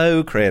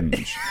so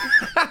cringe.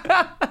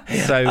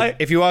 So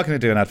if you are going to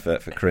do an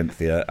advert for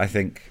Corinthia, I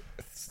think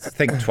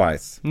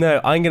twice.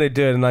 No, I'm going to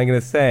do it, and I'm going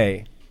to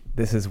say,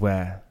 This is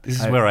where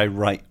I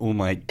write all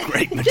my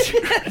great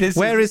material.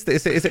 Where is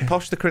this? Is it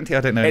posh, the Corinthia?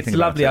 I don't know anything It's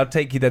lovely. about I'll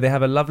take you there. They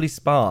have a lovely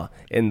spa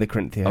in the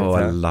Corinthia Hotel. Oh,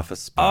 I love a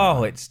spa.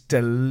 Oh, it's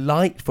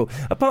delightful.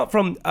 Apart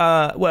from,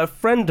 a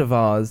friend of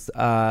ours,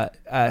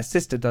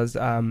 sister does,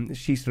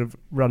 she sort of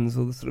runs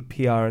all the sort of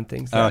PR and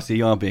things. Oh, so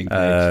you are being paid.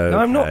 No,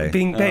 I'm not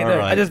being paid. No,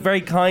 right. I just very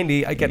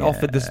kindly, I get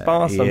offered the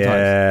spa sometimes.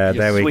 Yeah,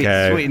 there we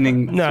go.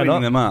 Sweetening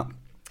them up.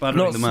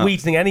 Not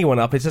sweetening anyone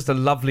up. It's just a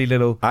lovely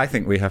little. I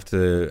think we have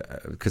to,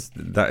 because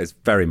that is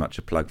very much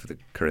a plug for the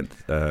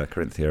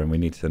Corinthia, and we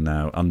need to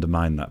now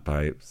undermine that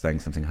by saying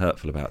something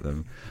hurtful about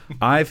them.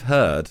 I've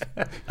heard,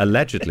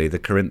 allegedly, the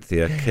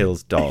Corinthia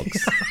kills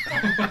dogs.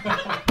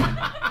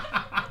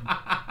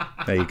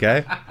 There you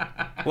go.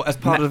 Well, as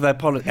part of their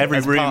policy, every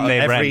room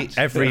they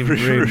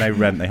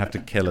rent, they have to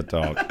kill a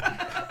dog.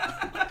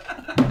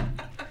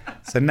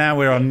 So now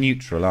we're on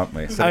neutral, aren't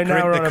we? So the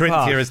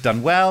Corinthia has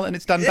done well and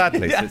it's done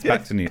badly, so it's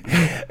back to neutral.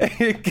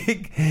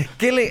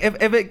 Gilly,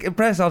 if a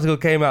press article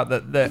came out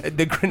that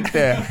the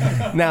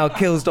Corinthia now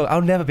kills dogs,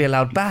 I'll never be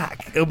allowed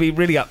back. It'll be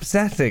really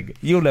upsetting.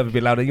 You'll never be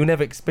allowed. You'll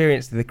never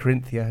experience the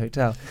Corinthia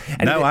Hotel.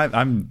 And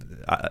I'm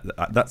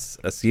that's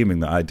assuming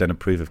that I don't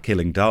approve of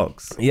killing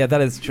dogs. Yeah, that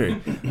is true.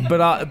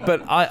 But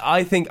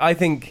I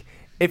think.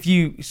 If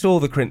you saw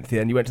the Corinthia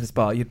and you went to the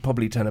spa, you'd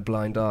probably turn a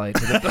blind eye to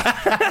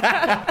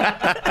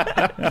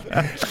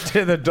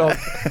the dog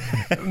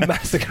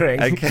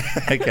massacring.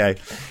 Okay.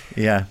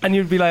 Yeah. And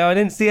you'd be like, I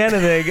didn't see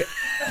anything.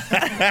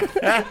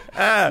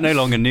 No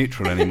longer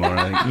neutral anymore,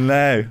 I think.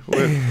 No.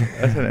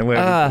 I don't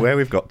know where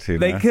we've got to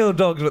They now. kill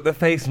dogs, but the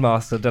face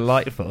masks are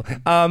delightful.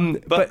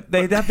 But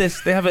they have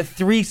this. They have a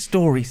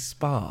 3-story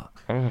spa.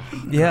 Oh,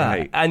 Yeah,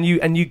 great. and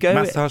you go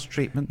Massage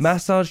treatments.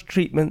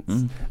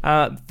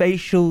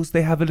 facials.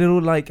 They have a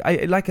little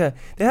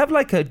they have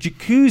like a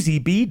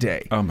jacuzzi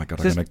bidet. Oh my God,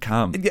 I'm Just- going to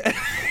come.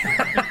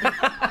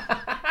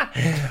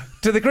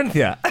 To the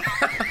Corinthia.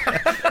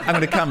 I'm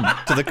going to come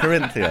to the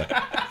Corinthia.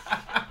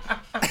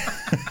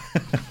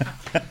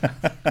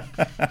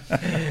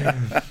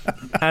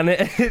 And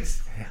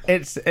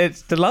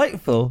it's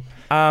delightful.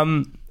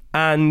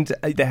 And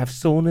they have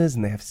saunas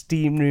and they have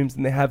steam rooms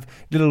and they have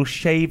little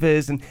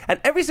shavers and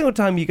every single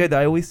time you go there,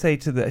 I always say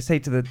to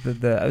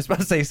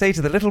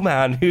the little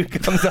man who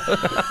comes up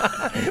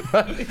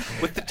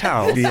With the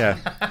towels. Yeah.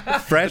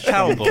 Fresh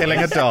from killing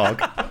a dog.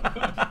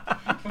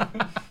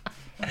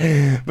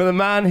 but the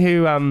man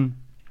who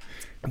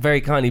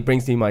very kindly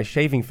brings me my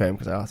shaving foam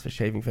because I asked for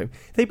shaving foam.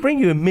 They bring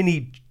you a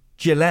mini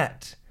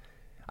Gillette.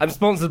 I'm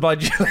sponsored by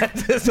Gillette,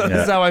 so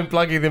that's how I'm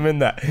plugging them in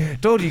there.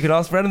 Told you can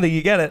ask for anything,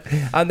 you get it.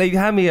 And they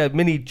hand me a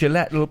mini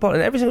Gillette little pot,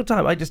 and every single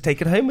time I just take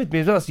it home with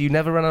me as well, so you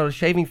never run out of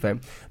shaving foam.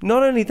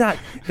 Not only that,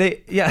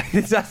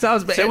 that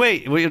sounds... So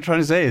wait, what you're trying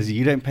to say is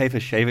you don't pay for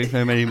shaving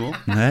foam anymore?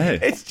 No.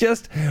 It's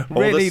just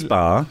Or really... the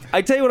spa.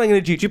 I tell you what I'm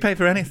going to do. Do you pay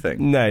for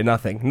anything? No,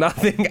 nothing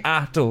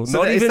at all. So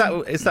Not is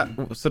even...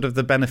 that sort of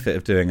the benefit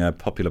of doing a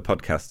popular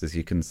podcast is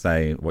you can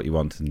say what you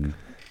want and...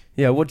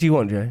 Yeah, what do you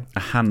want, Joe? A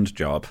hand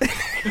job.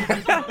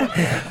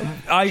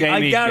 I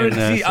Jamie guarantee.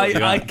 can, sort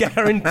you I out.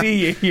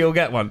 guarantee you'll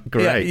get one.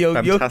 Great,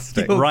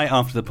 fantastic. Right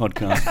after the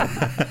podcast.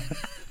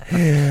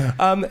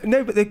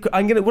 No, but what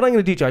I'm going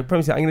to do, Joe, I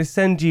promise you, I'm going to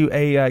send you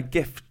a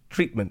gift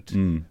treatment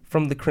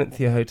from the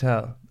Corinthia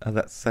Hotel. Oh,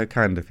 that's so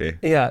kind of you.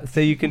 Yeah,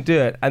 so you can do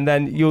it, and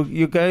then you'll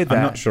go there.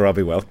 I'm not sure I'll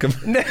be welcome.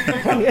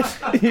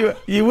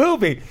 you will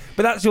be,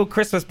 but that's your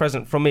Christmas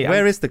present from me.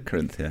 Where is the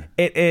Corinthia?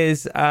 It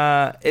is.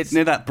 It's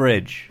Near that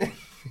bridge.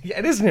 Yeah,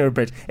 it is near a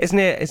bridge. It's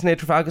near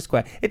Trafalgar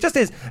Square. It just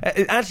is.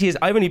 It actually is.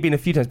 I've only been a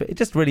few times, but it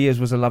just really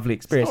was a lovely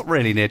experience. It's not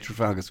really near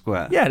Trafalgar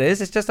Square. Yeah, it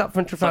is. It's just up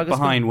from It's like Trafalgar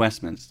behind Square.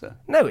 Westminster.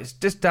 No, it's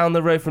just down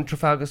the road from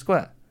Trafalgar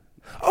Square.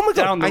 Oh my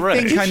God! Down the I road.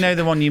 think I know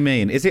the one you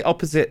mean. Is it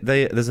opposite?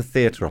 There's a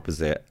theatre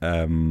opposite.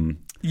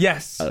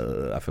 Yes.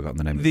 I've forgotten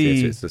the name of the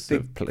theatre. It's a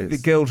sort of the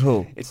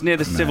Guildhall. It's near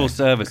the Civil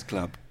Service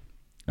Club.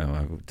 Oh,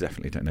 I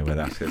definitely don't know where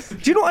that is. Do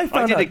you know what I I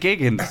found did out? a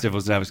gig in the Civil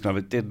Service Club.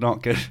 It did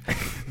not go.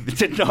 It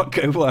did not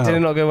go well. Did it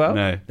not go well?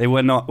 No, they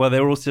were not. Well, they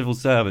were all civil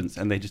servants,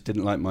 and they just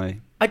didn't like my.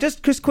 I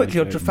just quickly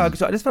on Okay. Trafalgar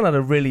Square. I just found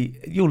out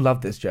you'll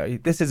love this, Joe.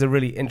 This is a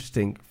really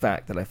interesting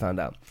fact that I found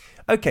out.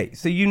 Okay,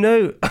 so you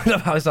know,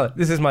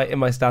 this is in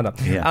my stand-up.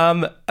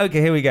 Yeah.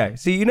 Okay, here we go.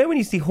 So you know when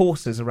you see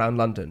horses around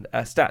London,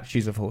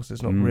 statues of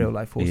horses, not real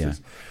life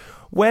horses.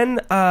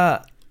 Yeah.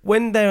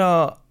 When there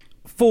are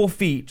 4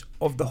 feet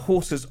of the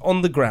horses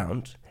on the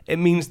ground, it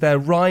means their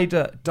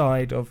rider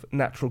died of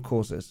natural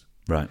causes.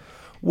 Right.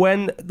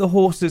 When the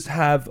horses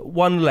have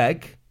 1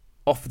 leg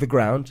off the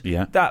ground,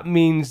 Yeah. that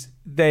means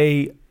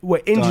they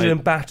were injured Died, in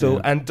battle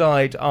yeah. and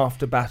died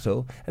after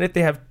battle. And if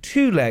they have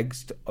 2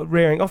 legs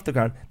rearing off the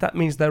ground, that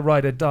means their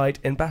rider died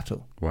in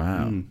battle.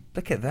 Wow.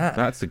 Look at that.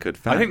 That's a good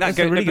fact. I think that That's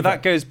a goes. really But good that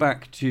fact. goes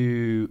back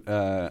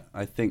to.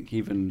 I think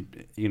even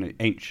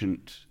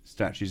ancient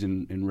statues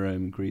in Rome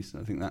and Greece.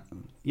 I think that.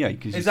 Yeah,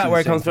 because Is that where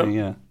it comes from?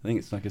 Yeah, I think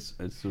it's like a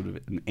sort of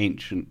an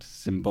ancient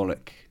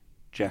symbolic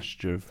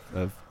gesture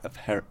of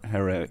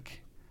heroic.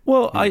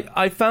 Well,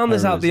 I found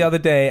this out the Heroism. other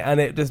day, and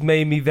it just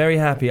made me very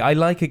happy. I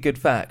like a good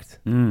fact.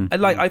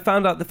 I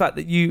found out the fact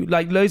that you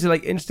like loads of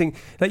interesting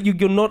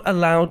you're not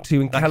allowed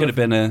to in That could have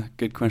been a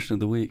good question of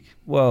the week.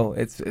 Well,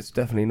 it's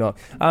definitely not.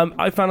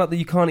 I found out that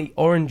you can't eat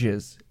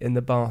oranges in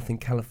the bath in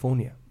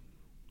California.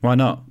 Why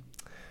not?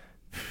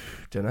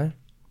 Don't know.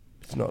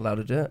 It's not allowed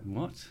to do it.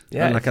 What?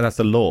 Yeah, That's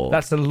a law.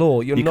 that's the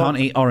law. You can't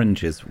eat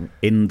oranges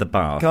in the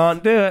bath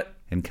Can't do it.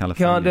 in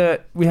California. Can't do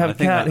it. We have I a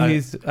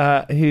think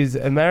cat who's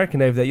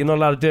American over there. You're not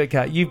allowed to do it,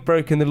 cat. You've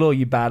broken the law,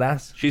 you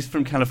badass. She's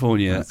from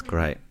California. That's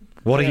great.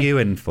 What are you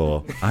in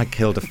for? I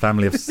killed a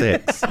family of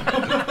 6.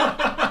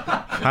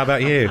 How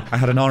about you? I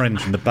had an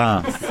orange in the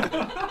bath.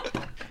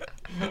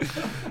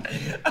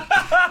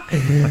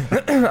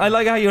 I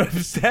like how you're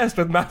obsessed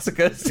with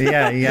massacres.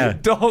 Yeah.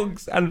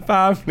 Dogs and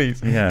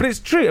families. Yeah. But it's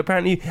true,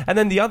 apparently. And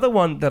then the other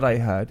one that I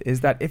heard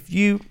is that if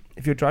you're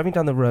driving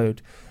down the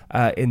road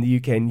in the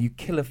UK and you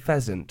kill a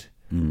pheasant,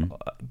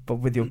 but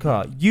with your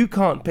car, you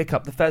can't pick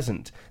up the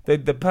pheasant. The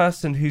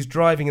person who's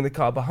driving in the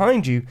car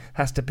behind you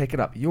has to pick it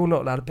up. You're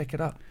not allowed to pick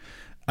it up.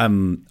 I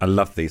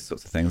love these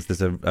sorts of things.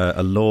 There's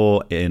a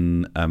law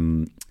in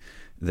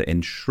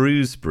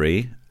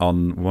Shrewsbury,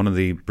 on one of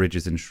the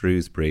bridges in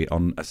Shrewsbury,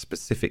 on a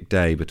specific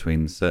day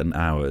between certain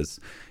hours,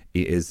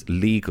 it is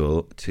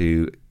legal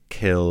to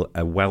kill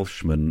a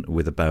Welshman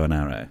with a bow and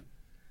arrow.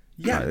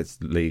 Yeah.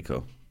 It's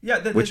legal. Yeah,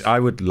 Which I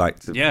would like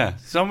to. Yeah,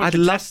 someone I'd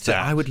could love test to.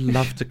 that. I would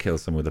love to kill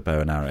someone with a bow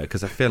and arrow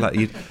because I feel like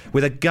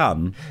with a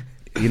gun,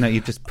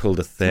 you've just pulled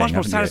a thing. much more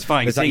haven't you?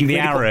 satisfying It's like seeing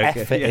you've the really arrow.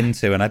 put effort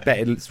into, and I bet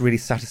it's really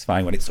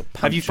satisfying when it sort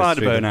of Have you punctures fired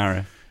a through bow the- and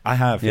arrow? I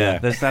have, yeah.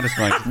 They're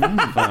satisfying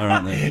to fire,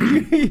 aren't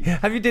they?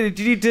 Have you did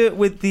you do it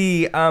with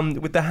the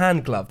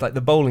hand glove, like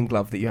the bowling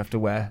glove that you have to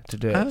wear to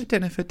do it? Oh, I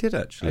don't know if I did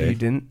actually. Oh, you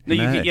didn't? No,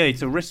 No.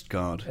 it's a wrist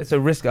guard. It's a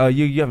risk. Oh,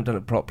 you haven't done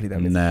it properly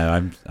then.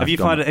 No, Have you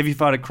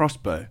fired a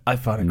crossbow? I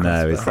fired a No,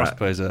 crossbow. is that-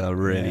 Crossbows are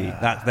really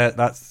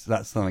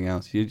that's something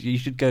else. You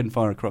should go and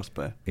fire a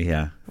crossbow.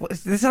 Yeah.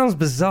 This sounds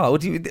bizarre.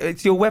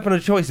 It's your weapon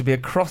of choice would be a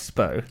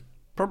crossbow.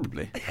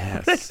 Probably.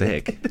 Yeah,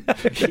 sick.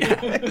 Do you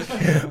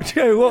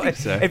know what?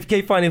 So.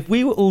 If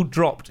we were all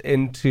dropped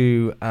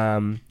into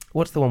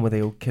what's the one where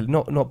they all kill?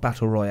 Not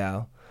battle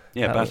royale.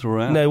 Yeah, battle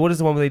royale. No, what is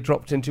the one where they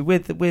dropped into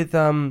with what's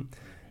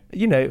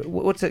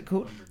it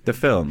called? The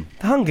film.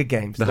 The Hunger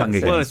Games. The Hunger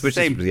that's it. Games, Well, it's the which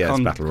same is it's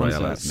Battle Royale.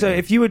 concept. isn't So it?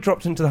 if you were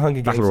dropped into the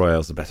Hunger Games, Battle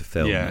Royale's a better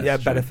film. Yeah. yeah,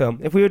 better film.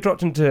 If we were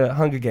dropped into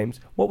Hunger Games,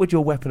 what would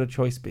your weapon of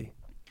choice be?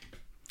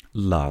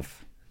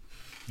 Love.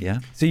 Yeah.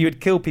 So you would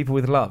kill people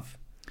with love.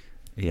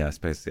 Yeah, I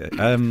suppose. Yeah.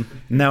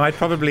 No,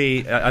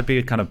 I'd be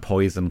a kind of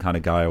poison kind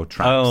of guy or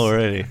traps. Oh,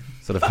 really?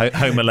 Sort of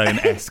Home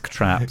Alone-esque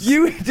traps.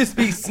 You would just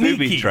be sneaky.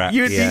 Booby traps.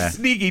 You would Yeah. be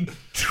sneaky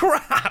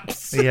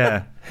traps.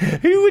 Yeah.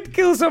 Who would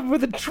kill someone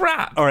with a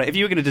trap? All right, if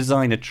you were going to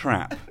design a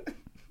trap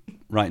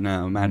right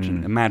now,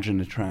 imagine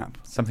a trap.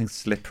 Something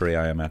slippery,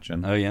 I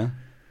imagine. Oh yeah.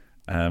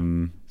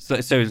 Um, So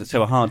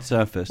a hard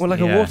surface. Well, like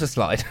Yeah. a water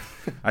slide.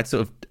 I'd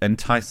sort of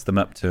entice them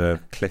up to a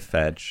cliff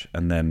edge,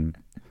 and then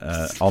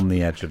on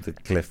the edge of the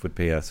cliff would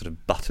be a sort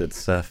of buttered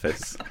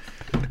surface,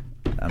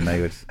 and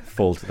they would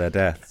fall to their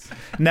deaths.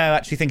 No,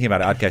 actually thinking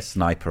about it, I'd go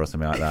sniper or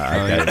something like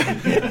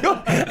that.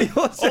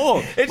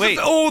 It's wait.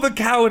 just all the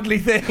cowardly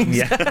things.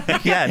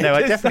 Yeah, no,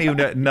 I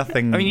definitely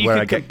nothing I mean, you where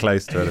could I get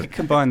close to You it. could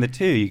combine the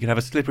two. You could have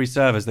a slippery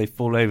surface. They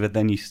fall over,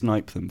 then you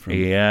snipe them from.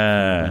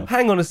 Yeah.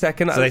 Hang on a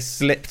second. So they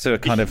slip to a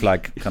kind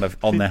of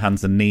on their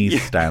hands and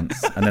knees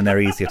stance, and then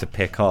they're easier to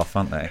pick off,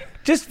 aren't they?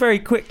 Just very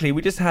quickly,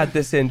 we just had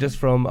this in just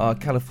from our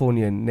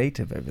Californian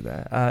native over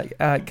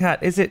there.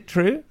 Kat, is it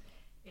true?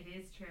 It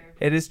is true.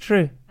 It is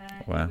true.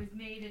 Wow. It was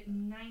made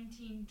in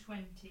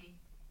 1920.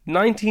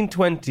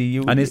 1920.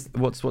 And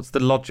what's the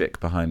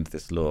logic behind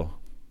this law?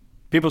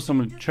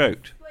 Someone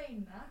choked.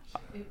 Explain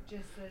that. It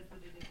just says that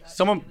it is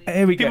Someone.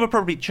 Here we go. People are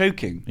probably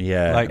choking.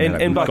 Yeah, Like in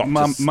we've like got to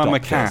Mama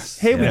stop Cass. this.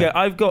 Here we Yeah.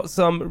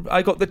 go.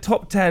 I got the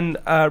top 10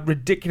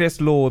 ridiculous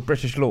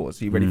British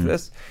laws. Are you ready for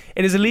this?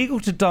 It is illegal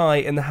to die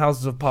in the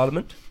Houses of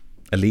Parliament.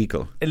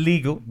 Illegal.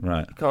 Illegal.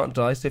 Right. You can't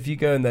die. So if you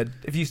go in there,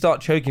 if you start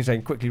choking, so you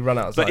can quickly run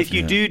outside. But if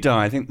you do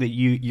die, I think that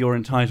you're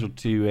entitled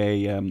to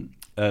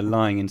a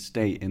lying in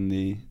state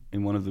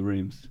in one of the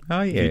rooms. Oh,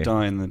 If yeah. you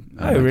die in the.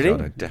 Oh, really?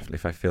 God, definitely.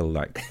 If I feel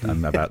like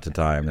I'm about to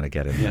die, I'm going to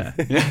get in there.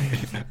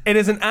 Yeah. It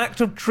is an act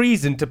of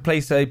treason to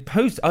place a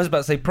I was about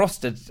to say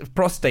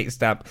prostate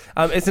stamp.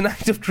 It's an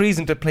act of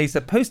treason to place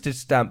a postage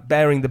stamp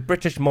bearing the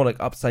British monarch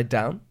upside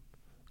down.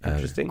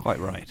 Interesting. Quite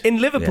right.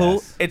 In Liverpool,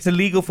 Yes. it's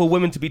illegal for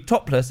women to be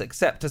topless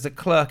except as a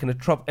clerk in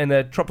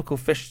a tropical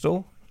fish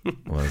stall.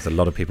 Well, there's a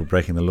lot of people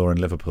breaking the law in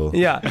Liverpool.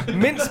 Yeah.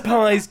 Mince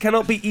pies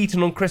cannot be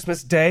eaten on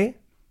Christmas Day.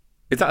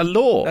 Is that a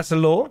law? That's a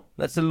law.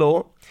 That's a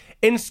law.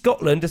 In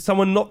Scotland, if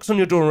someone knocks on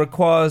your door and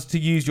requires to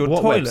use your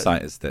what toilet...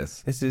 website is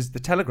this? This is the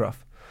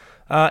Telegraph.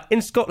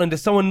 In Scotland, if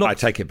someone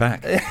knocks... I take it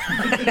back.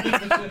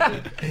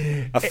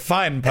 A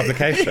fine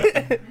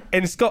publication.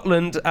 In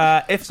Scotland,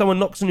 if someone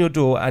knocks on your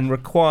door and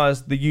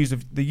requires the use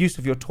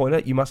of your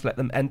toilet, you must let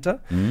them enter.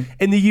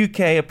 In the UK,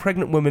 a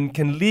pregnant woman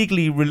can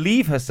legally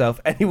relieve herself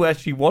anywhere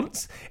she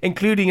wants,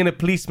 including in a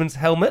policeman's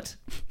helmet.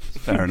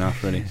 Fair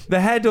enough, really.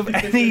 The head of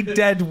any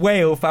dead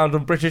whale found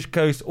on British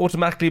coast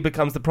automatically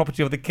becomes the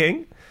property of the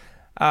king.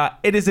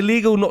 It is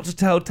illegal not to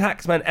tell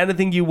taxman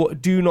anything you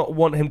do not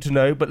want him to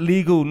know, but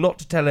legal not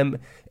to tell him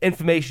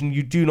information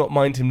you do not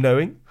mind him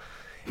knowing.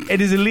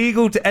 It is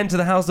illegal to enter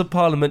the House of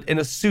Parliament in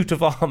a suit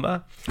of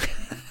armour.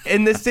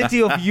 In the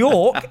city of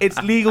York, it's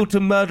legal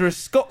to murder a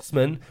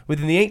Scotsman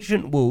within the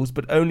ancient walls,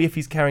 but only if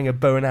he's carrying a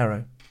bow and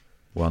arrow.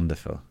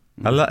 Wonderful.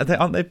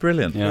 Aren't they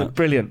brilliant? Yeah.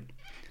 Brilliant.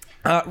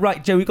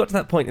 Right, Joe, we got to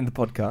that point in the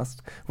podcast,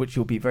 which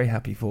you'll be very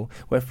happy for,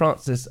 where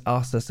Francis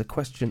asked us a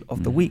question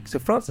of the week. So,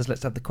 Francis,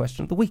 let's have the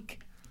question of the week.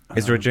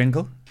 Is there a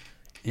jingle?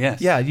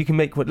 Yes. Yeah, you can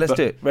make what. Let's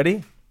do it.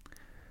 Ready?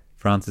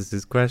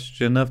 Francis's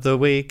question of the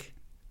week.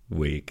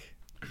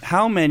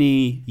 How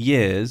many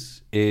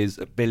years is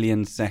a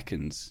billion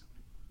seconds?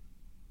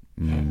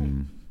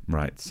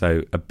 Right,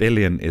 so a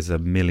billion is a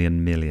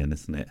million,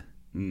 isn't it?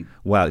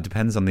 Well, it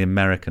depends on the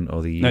American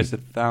or the... No, it's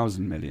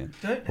 1,000 million.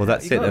 Well,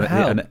 that's You it. gotta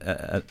help.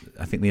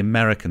 I think the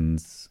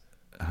Americans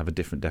have a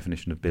different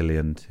definition of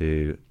billion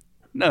to...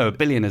 No, a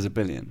billion is a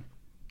billion.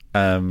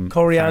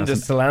 Coriander,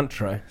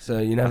 cilantro. So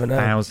you never know.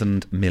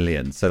 1,000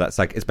 million. So that's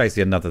like, it's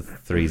basically another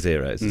 3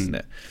 zeros, isn't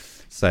it?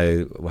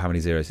 So how many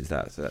zeros is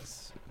that? So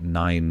that's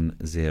 9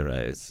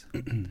 zeros.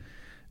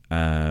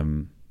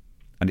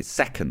 And it's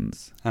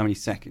seconds. How many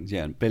seconds?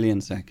 Yeah, a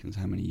billion seconds.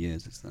 How many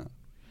years is that?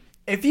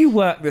 If you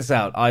work this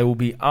out, I will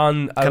be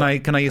Can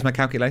I use my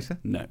calculator?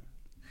 No.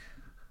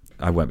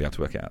 I won't be able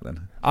to work it out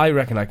then. I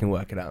reckon I can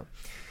work it out.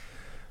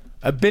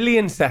 1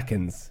 billion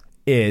seconds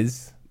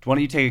is... Why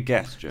don't you take a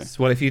guess, Joe?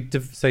 Well, if you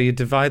you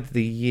divide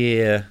the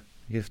year,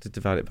 you have to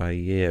divide it by a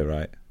year,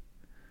 right?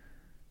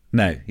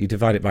 No, you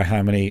divide it by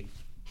how many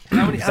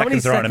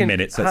seconds are on a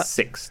minute, so it's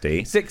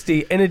 60.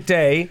 60 in a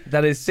day,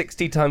 that is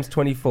 60 times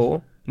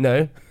 24.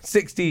 No,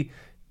 60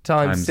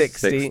 times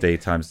 60. 60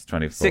 times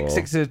 24.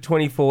 6 is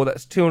 24,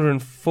 that's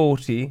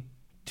 240,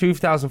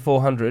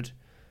 2,400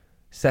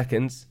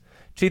 seconds.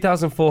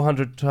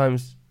 2,400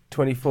 times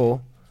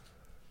 24.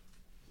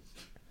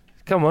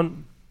 Come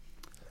on.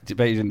 I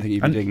bet you didn't think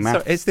you'd be doing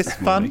maths. So is this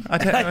fun? I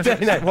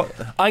don't know. What?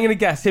 I'm going to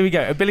guess. Here we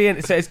go. 1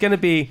 billion. So it's going to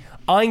be,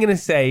 I'm going to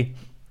say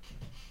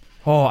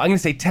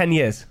 10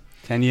 years.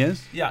 10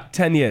 years? Yeah,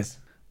 10 years.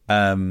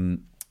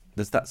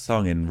 There's that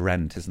song in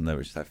Rent, isn't there,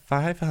 which is like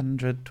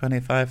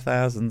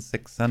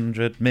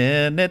 525,600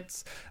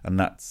 minutes, and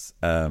that's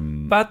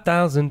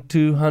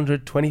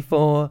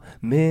 5,224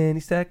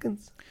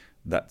 milliseconds.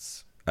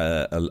 That's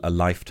a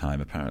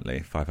lifetime, apparently,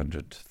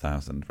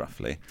 500,000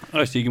 roughly.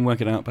 Oh, so you can work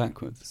it out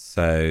backwards.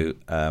 So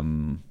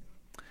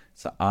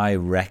I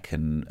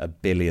reckon 1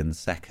 billion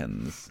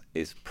seconds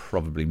is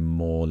probably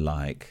more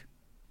like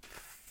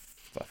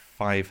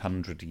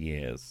 500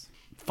 years.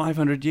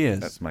 500 years?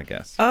 That's my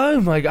guess. Oh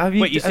my God.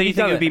 Wait, you think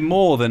it would be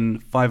more than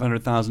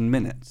 500,000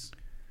 minutes?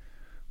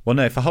 Well,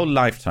 no, for a whole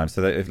lifetime.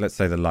 So if, let's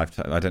say the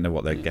lifetime, I don't know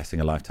what they're guessing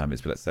a lifetime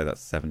is, but let's say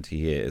that's 70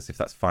 years. If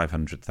that's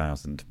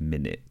 500,000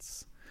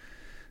 minutes,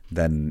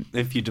 then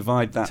if you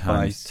divide that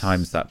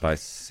times that by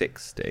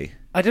 60.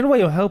 I don't know why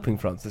you're helping,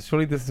 Francis.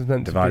 Surely this is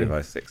meant divided to be...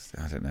 by 60.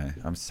 I don't know.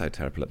 I'm so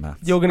terrible at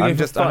maths. You're going to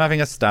I'm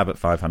having a stab at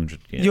 500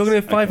 years. You're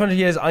going to 500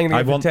 years. I'm going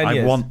to go for 10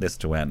 years. I want this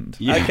to end.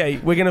 Yeah. Okay,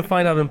 we're going to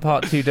find out in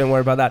part 2. Don't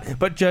worry about that.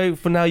 But Joe,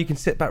 for now, you can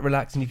sit back,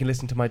 relax, and you can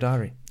listen to my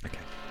diary. Okay.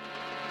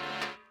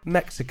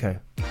 Mexico.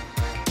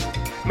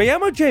 Me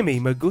llamo Jamie.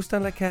 Me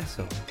gustan la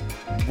queso.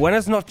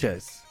 Buenas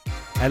noches.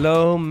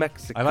 Hello,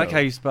 Mexico. I like how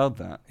you spelled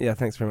that. Yeah,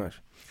 thanks very much.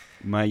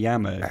 Me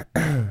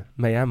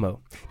llamo.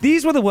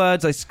 These were the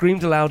words I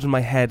screamed aloud in my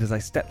head as I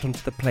stepped onto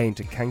the plane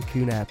to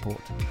Cancun Airport,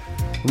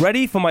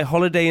 ready for my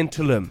holiday in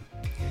Tulum.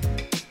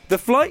 The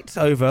flight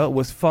over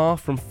was far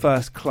from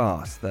first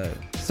class, though.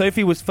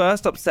 Sophie was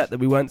first upset that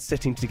we weren't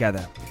sitting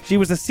together. She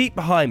was a seat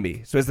behind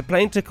me, so as the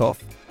plane took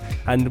off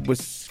and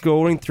was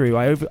scoring through,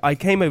 I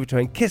came over to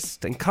her and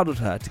kissed and cuddled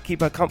her to keep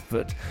her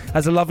comfort,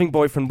 as a loving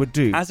boyfriend would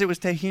do. As it was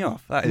taking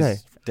off? That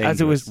is dangerous.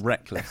 As it was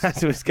reckless.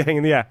 As it was going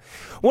in the air.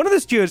 One of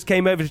the stewards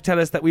came over to tell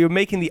us that we were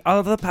making the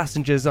other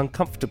passengers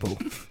uncomfortable.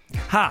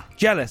 Ha!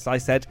 Jealous, I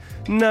said.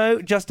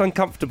 No, just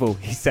uncomfortable,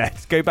 he said.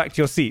 Go back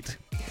to your seat.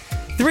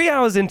 3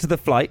 hours into the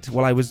flight,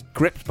 while I was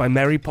gripped by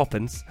Mary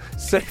Poppins,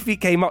 Sophie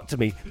came up to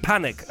me,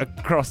 panic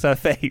across her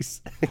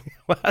face.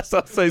 Well, that's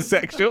not so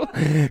sexual.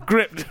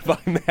 Gripped by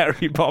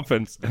Mary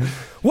Poppins.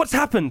 What's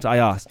happened? I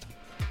asked.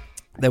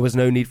 There was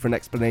no need for an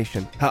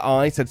explanation. Her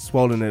eyes had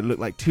swollen and it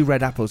looked like 2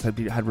 red apples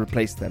had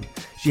replaced them.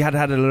 She had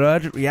had an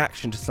allergic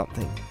reaction to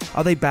something.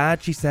 Are they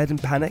bad? She said in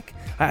panic.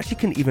 I actually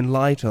couldn't even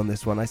lie to her on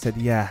this one. I said,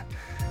 yeah,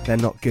 they're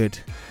not good.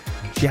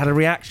 She had a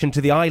reaction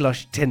to the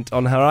eyelash tint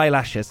on her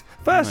eyelashes.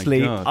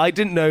 Firstly, I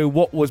didn't know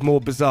what was more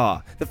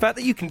bizarre. The fact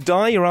that you can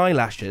dye your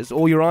eyelashes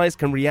or your eyes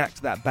can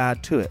react that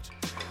bad to it.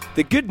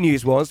 The good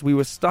news was we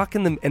were stuck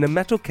in a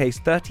metal case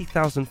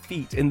 30,000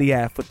 feet in the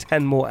air for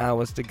 10 more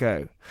hours to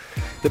go.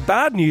 The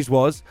bad news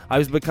was I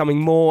was becoming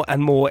more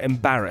and more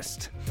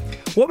embarrassed.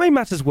 What made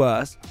matters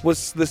worse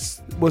was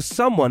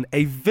someone,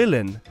 a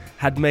villain,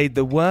 had made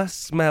the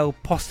worst smell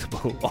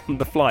possible on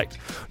the flight.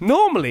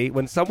 Normally,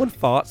 when someone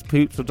farts,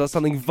 poops, or does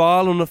something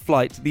vile on a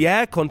flight, the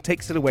aircon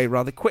takes it away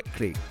rather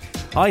quickly.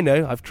 I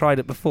know, I've tried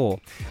it before.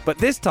 But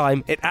this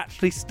time, it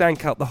actually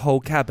stank out the whole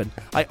cabin.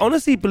 I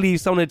honestly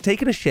believe someone had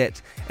taken a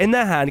shit in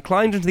their hand,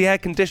 climbed into the air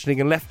conditioning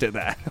and left it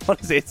there.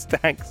 Honestly, it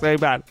stank so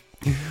bad.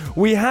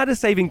 We had a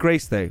saving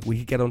grace though. We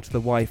could get onto the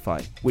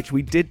Wi-Fi, which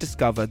we did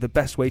discover the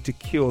best way to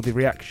cure the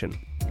reaction.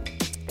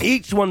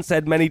 Each one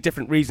said many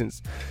different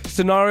reasons.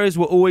 Scenarios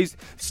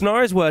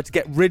were to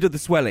get rid of the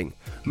swelling.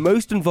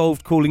 Most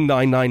involved calling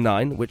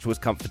 999, which was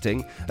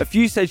comforting. A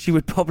few said she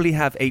would probably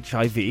have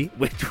HIV,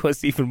 which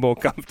was even more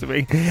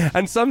comforting.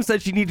 And some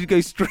said she needed to go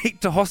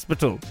straight to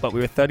hospital, but we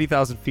were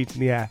 30,000 feet in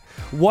the air.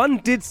 One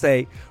did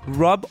say,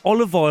 rub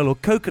olive oil or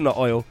coconut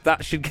oil,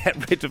 that should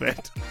get rid of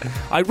it.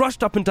 I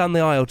rushed up and down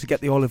the aisle to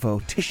get the olive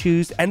oil,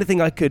 tissues,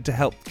 anything I could to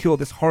help cure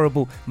this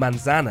horrible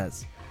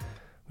manzanas,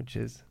 which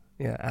is,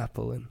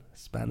 apple in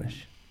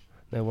Spanish.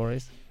 No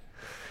worries.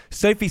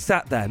 Sophie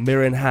sat there,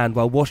 mirror in hand,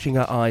 while washing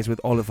her eyes with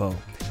olive oil.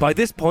 By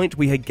this point,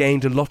 we had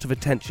gained a lot of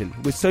attention.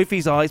 With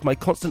Sophie's eyes, my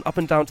constant up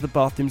and down to the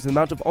bathrooms, and the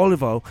amount of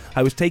olive oil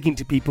I was taking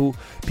to people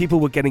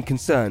were getting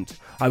concerned.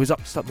 I was up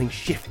to something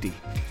shifty.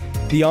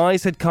 The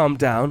eyes had calmed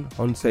down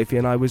on Sophie,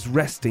 and I was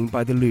resting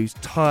by the loos,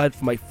 tired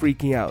from my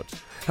freaking out.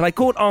 And I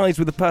caught eyes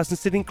with the person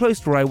sitting close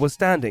to where I was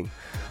standing.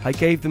 I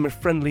gave them a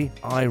friendly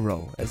eye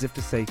roll, as if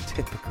to say,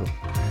 typical.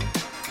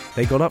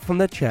 They got up from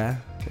their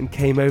chair and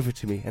came over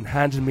to me and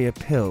handed me a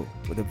pill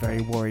with a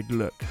very worried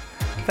look.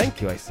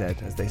 Thank you, I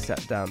said as they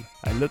sat down.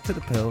 I looked at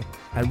the pill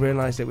and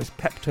realised it was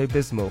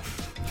Pepto-Bismol.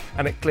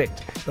 And it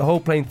clicked. The whole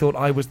plane thought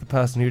I was the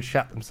person who'd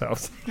shat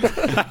themselves.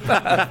 That's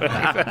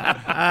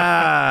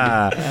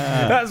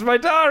my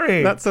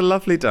diary. That's a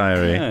lovely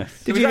diary. Yeah.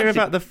 Did you hear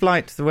about the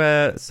flight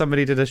where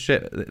somebody did a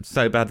shit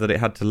so bad that it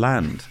had to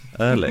land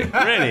early?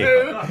 Really?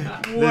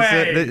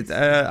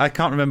 I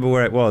can't remember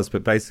where it was,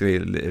 but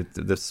basically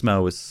the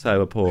smell was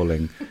so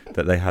appalling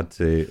that they had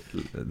to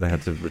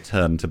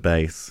return to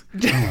base.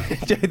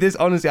 This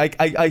honestly,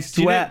 I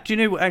swear. Do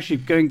you know, actually,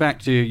 going back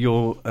to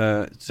your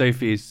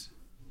Sophie's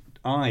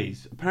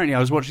eyes, apparently I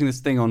was watching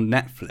this thing on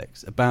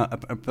Netflix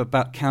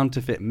about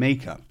counterfeit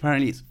makeup.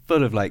 Apparently it's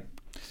full of like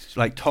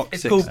toxic.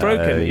 It's called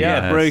Broken.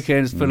 Yeah,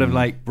 Broken. It's full of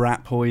like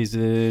rat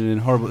poison and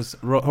horrible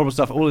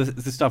stuff. All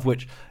of the stuff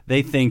which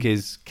they think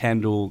is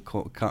Kendall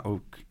or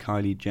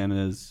Kylie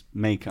Jenner's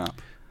makeup.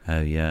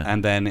 Oh yeah.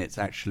 And then it's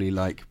actually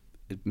like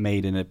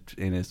made in a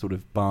sort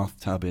of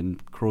bathtub in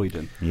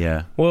Croydon.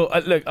 Yeah. Well,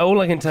 look,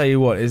 all I can tell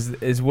you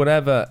is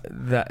whatever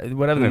the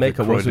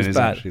makeup was is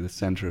bad. Actually, the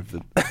centre of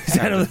the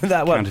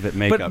that one. counterfeit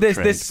makeup. But this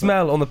trade,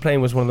 smell on the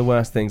plane was one of the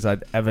worst things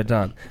I'd ever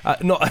done.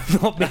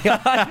 Not me. There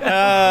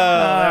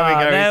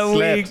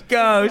we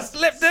go.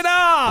 Slipped it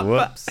up.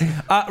 Whoops.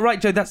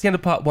 Right, Joe. That's the end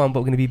of part one. But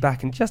we're going to be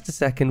back in just a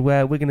second,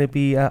 where we're going to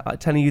be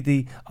telling you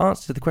the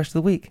answer to the question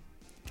of the week.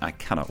 I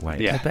cannot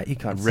wait. Yeah. I bet you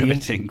can't.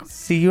 Riveting.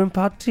 See you in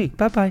part 2.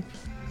 Bye bye.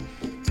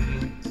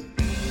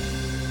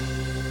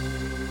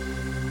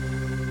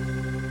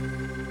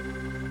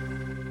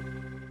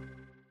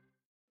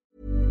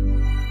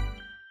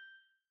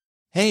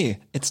 Hey,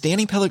 it's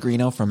Danny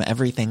Pellegrino from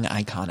Everything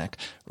Iconic.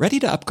 Ready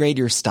to upgrade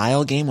your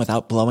style game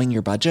without blowing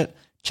your budget?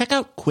 Check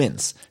out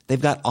Quince. They've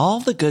got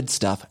all the good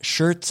stuff,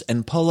 shirts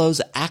and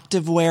polos,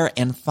 activewear,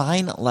 and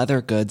fine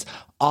leather goods,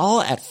 all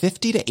at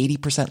 50 to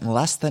 80%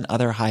 less than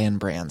other high-end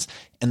brands.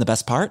 And the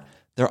best part?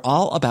 They're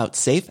all about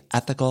safe,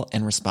 ethical,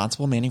 and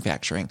responsible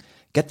manufacturing.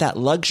 Get that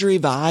luxury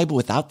vibe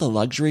without the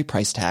luxury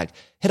price tag.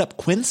 Hit up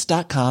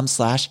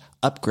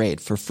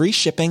quince.com/upgrade for free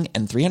shipping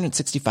and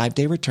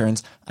 365-day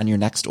returns on your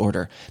next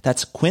order.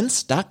 That's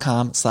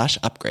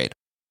quince.com/upgrade.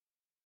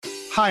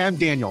 Hi, I'm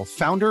Daniel,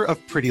 founder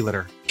of Pretty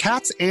Litter.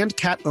 Cats and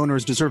cat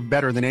owners deserve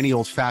better than any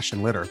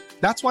old-fashioned litter.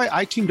 That's why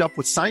I teamed up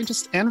with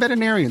scientists and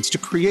veterinarians to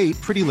create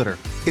Pretty Litter.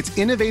 Its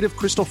innovative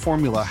crystal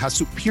formula has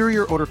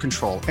superior odor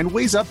control and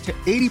weighs up to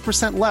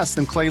 80% less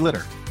than clay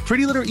litter.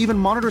 Pretty Litter even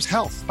monitors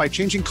health by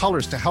changing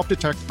colors to help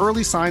detect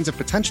early signs of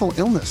potential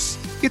illness.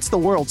 It's the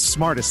world's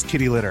smartest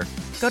kitty litter.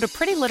 Go to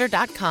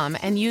prettylitter.com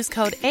and use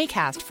code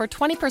ACAST for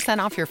 20%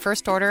 off your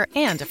first order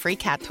and a free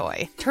cat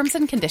toy. Terms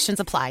and conditions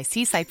apply.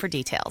 See site for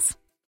details.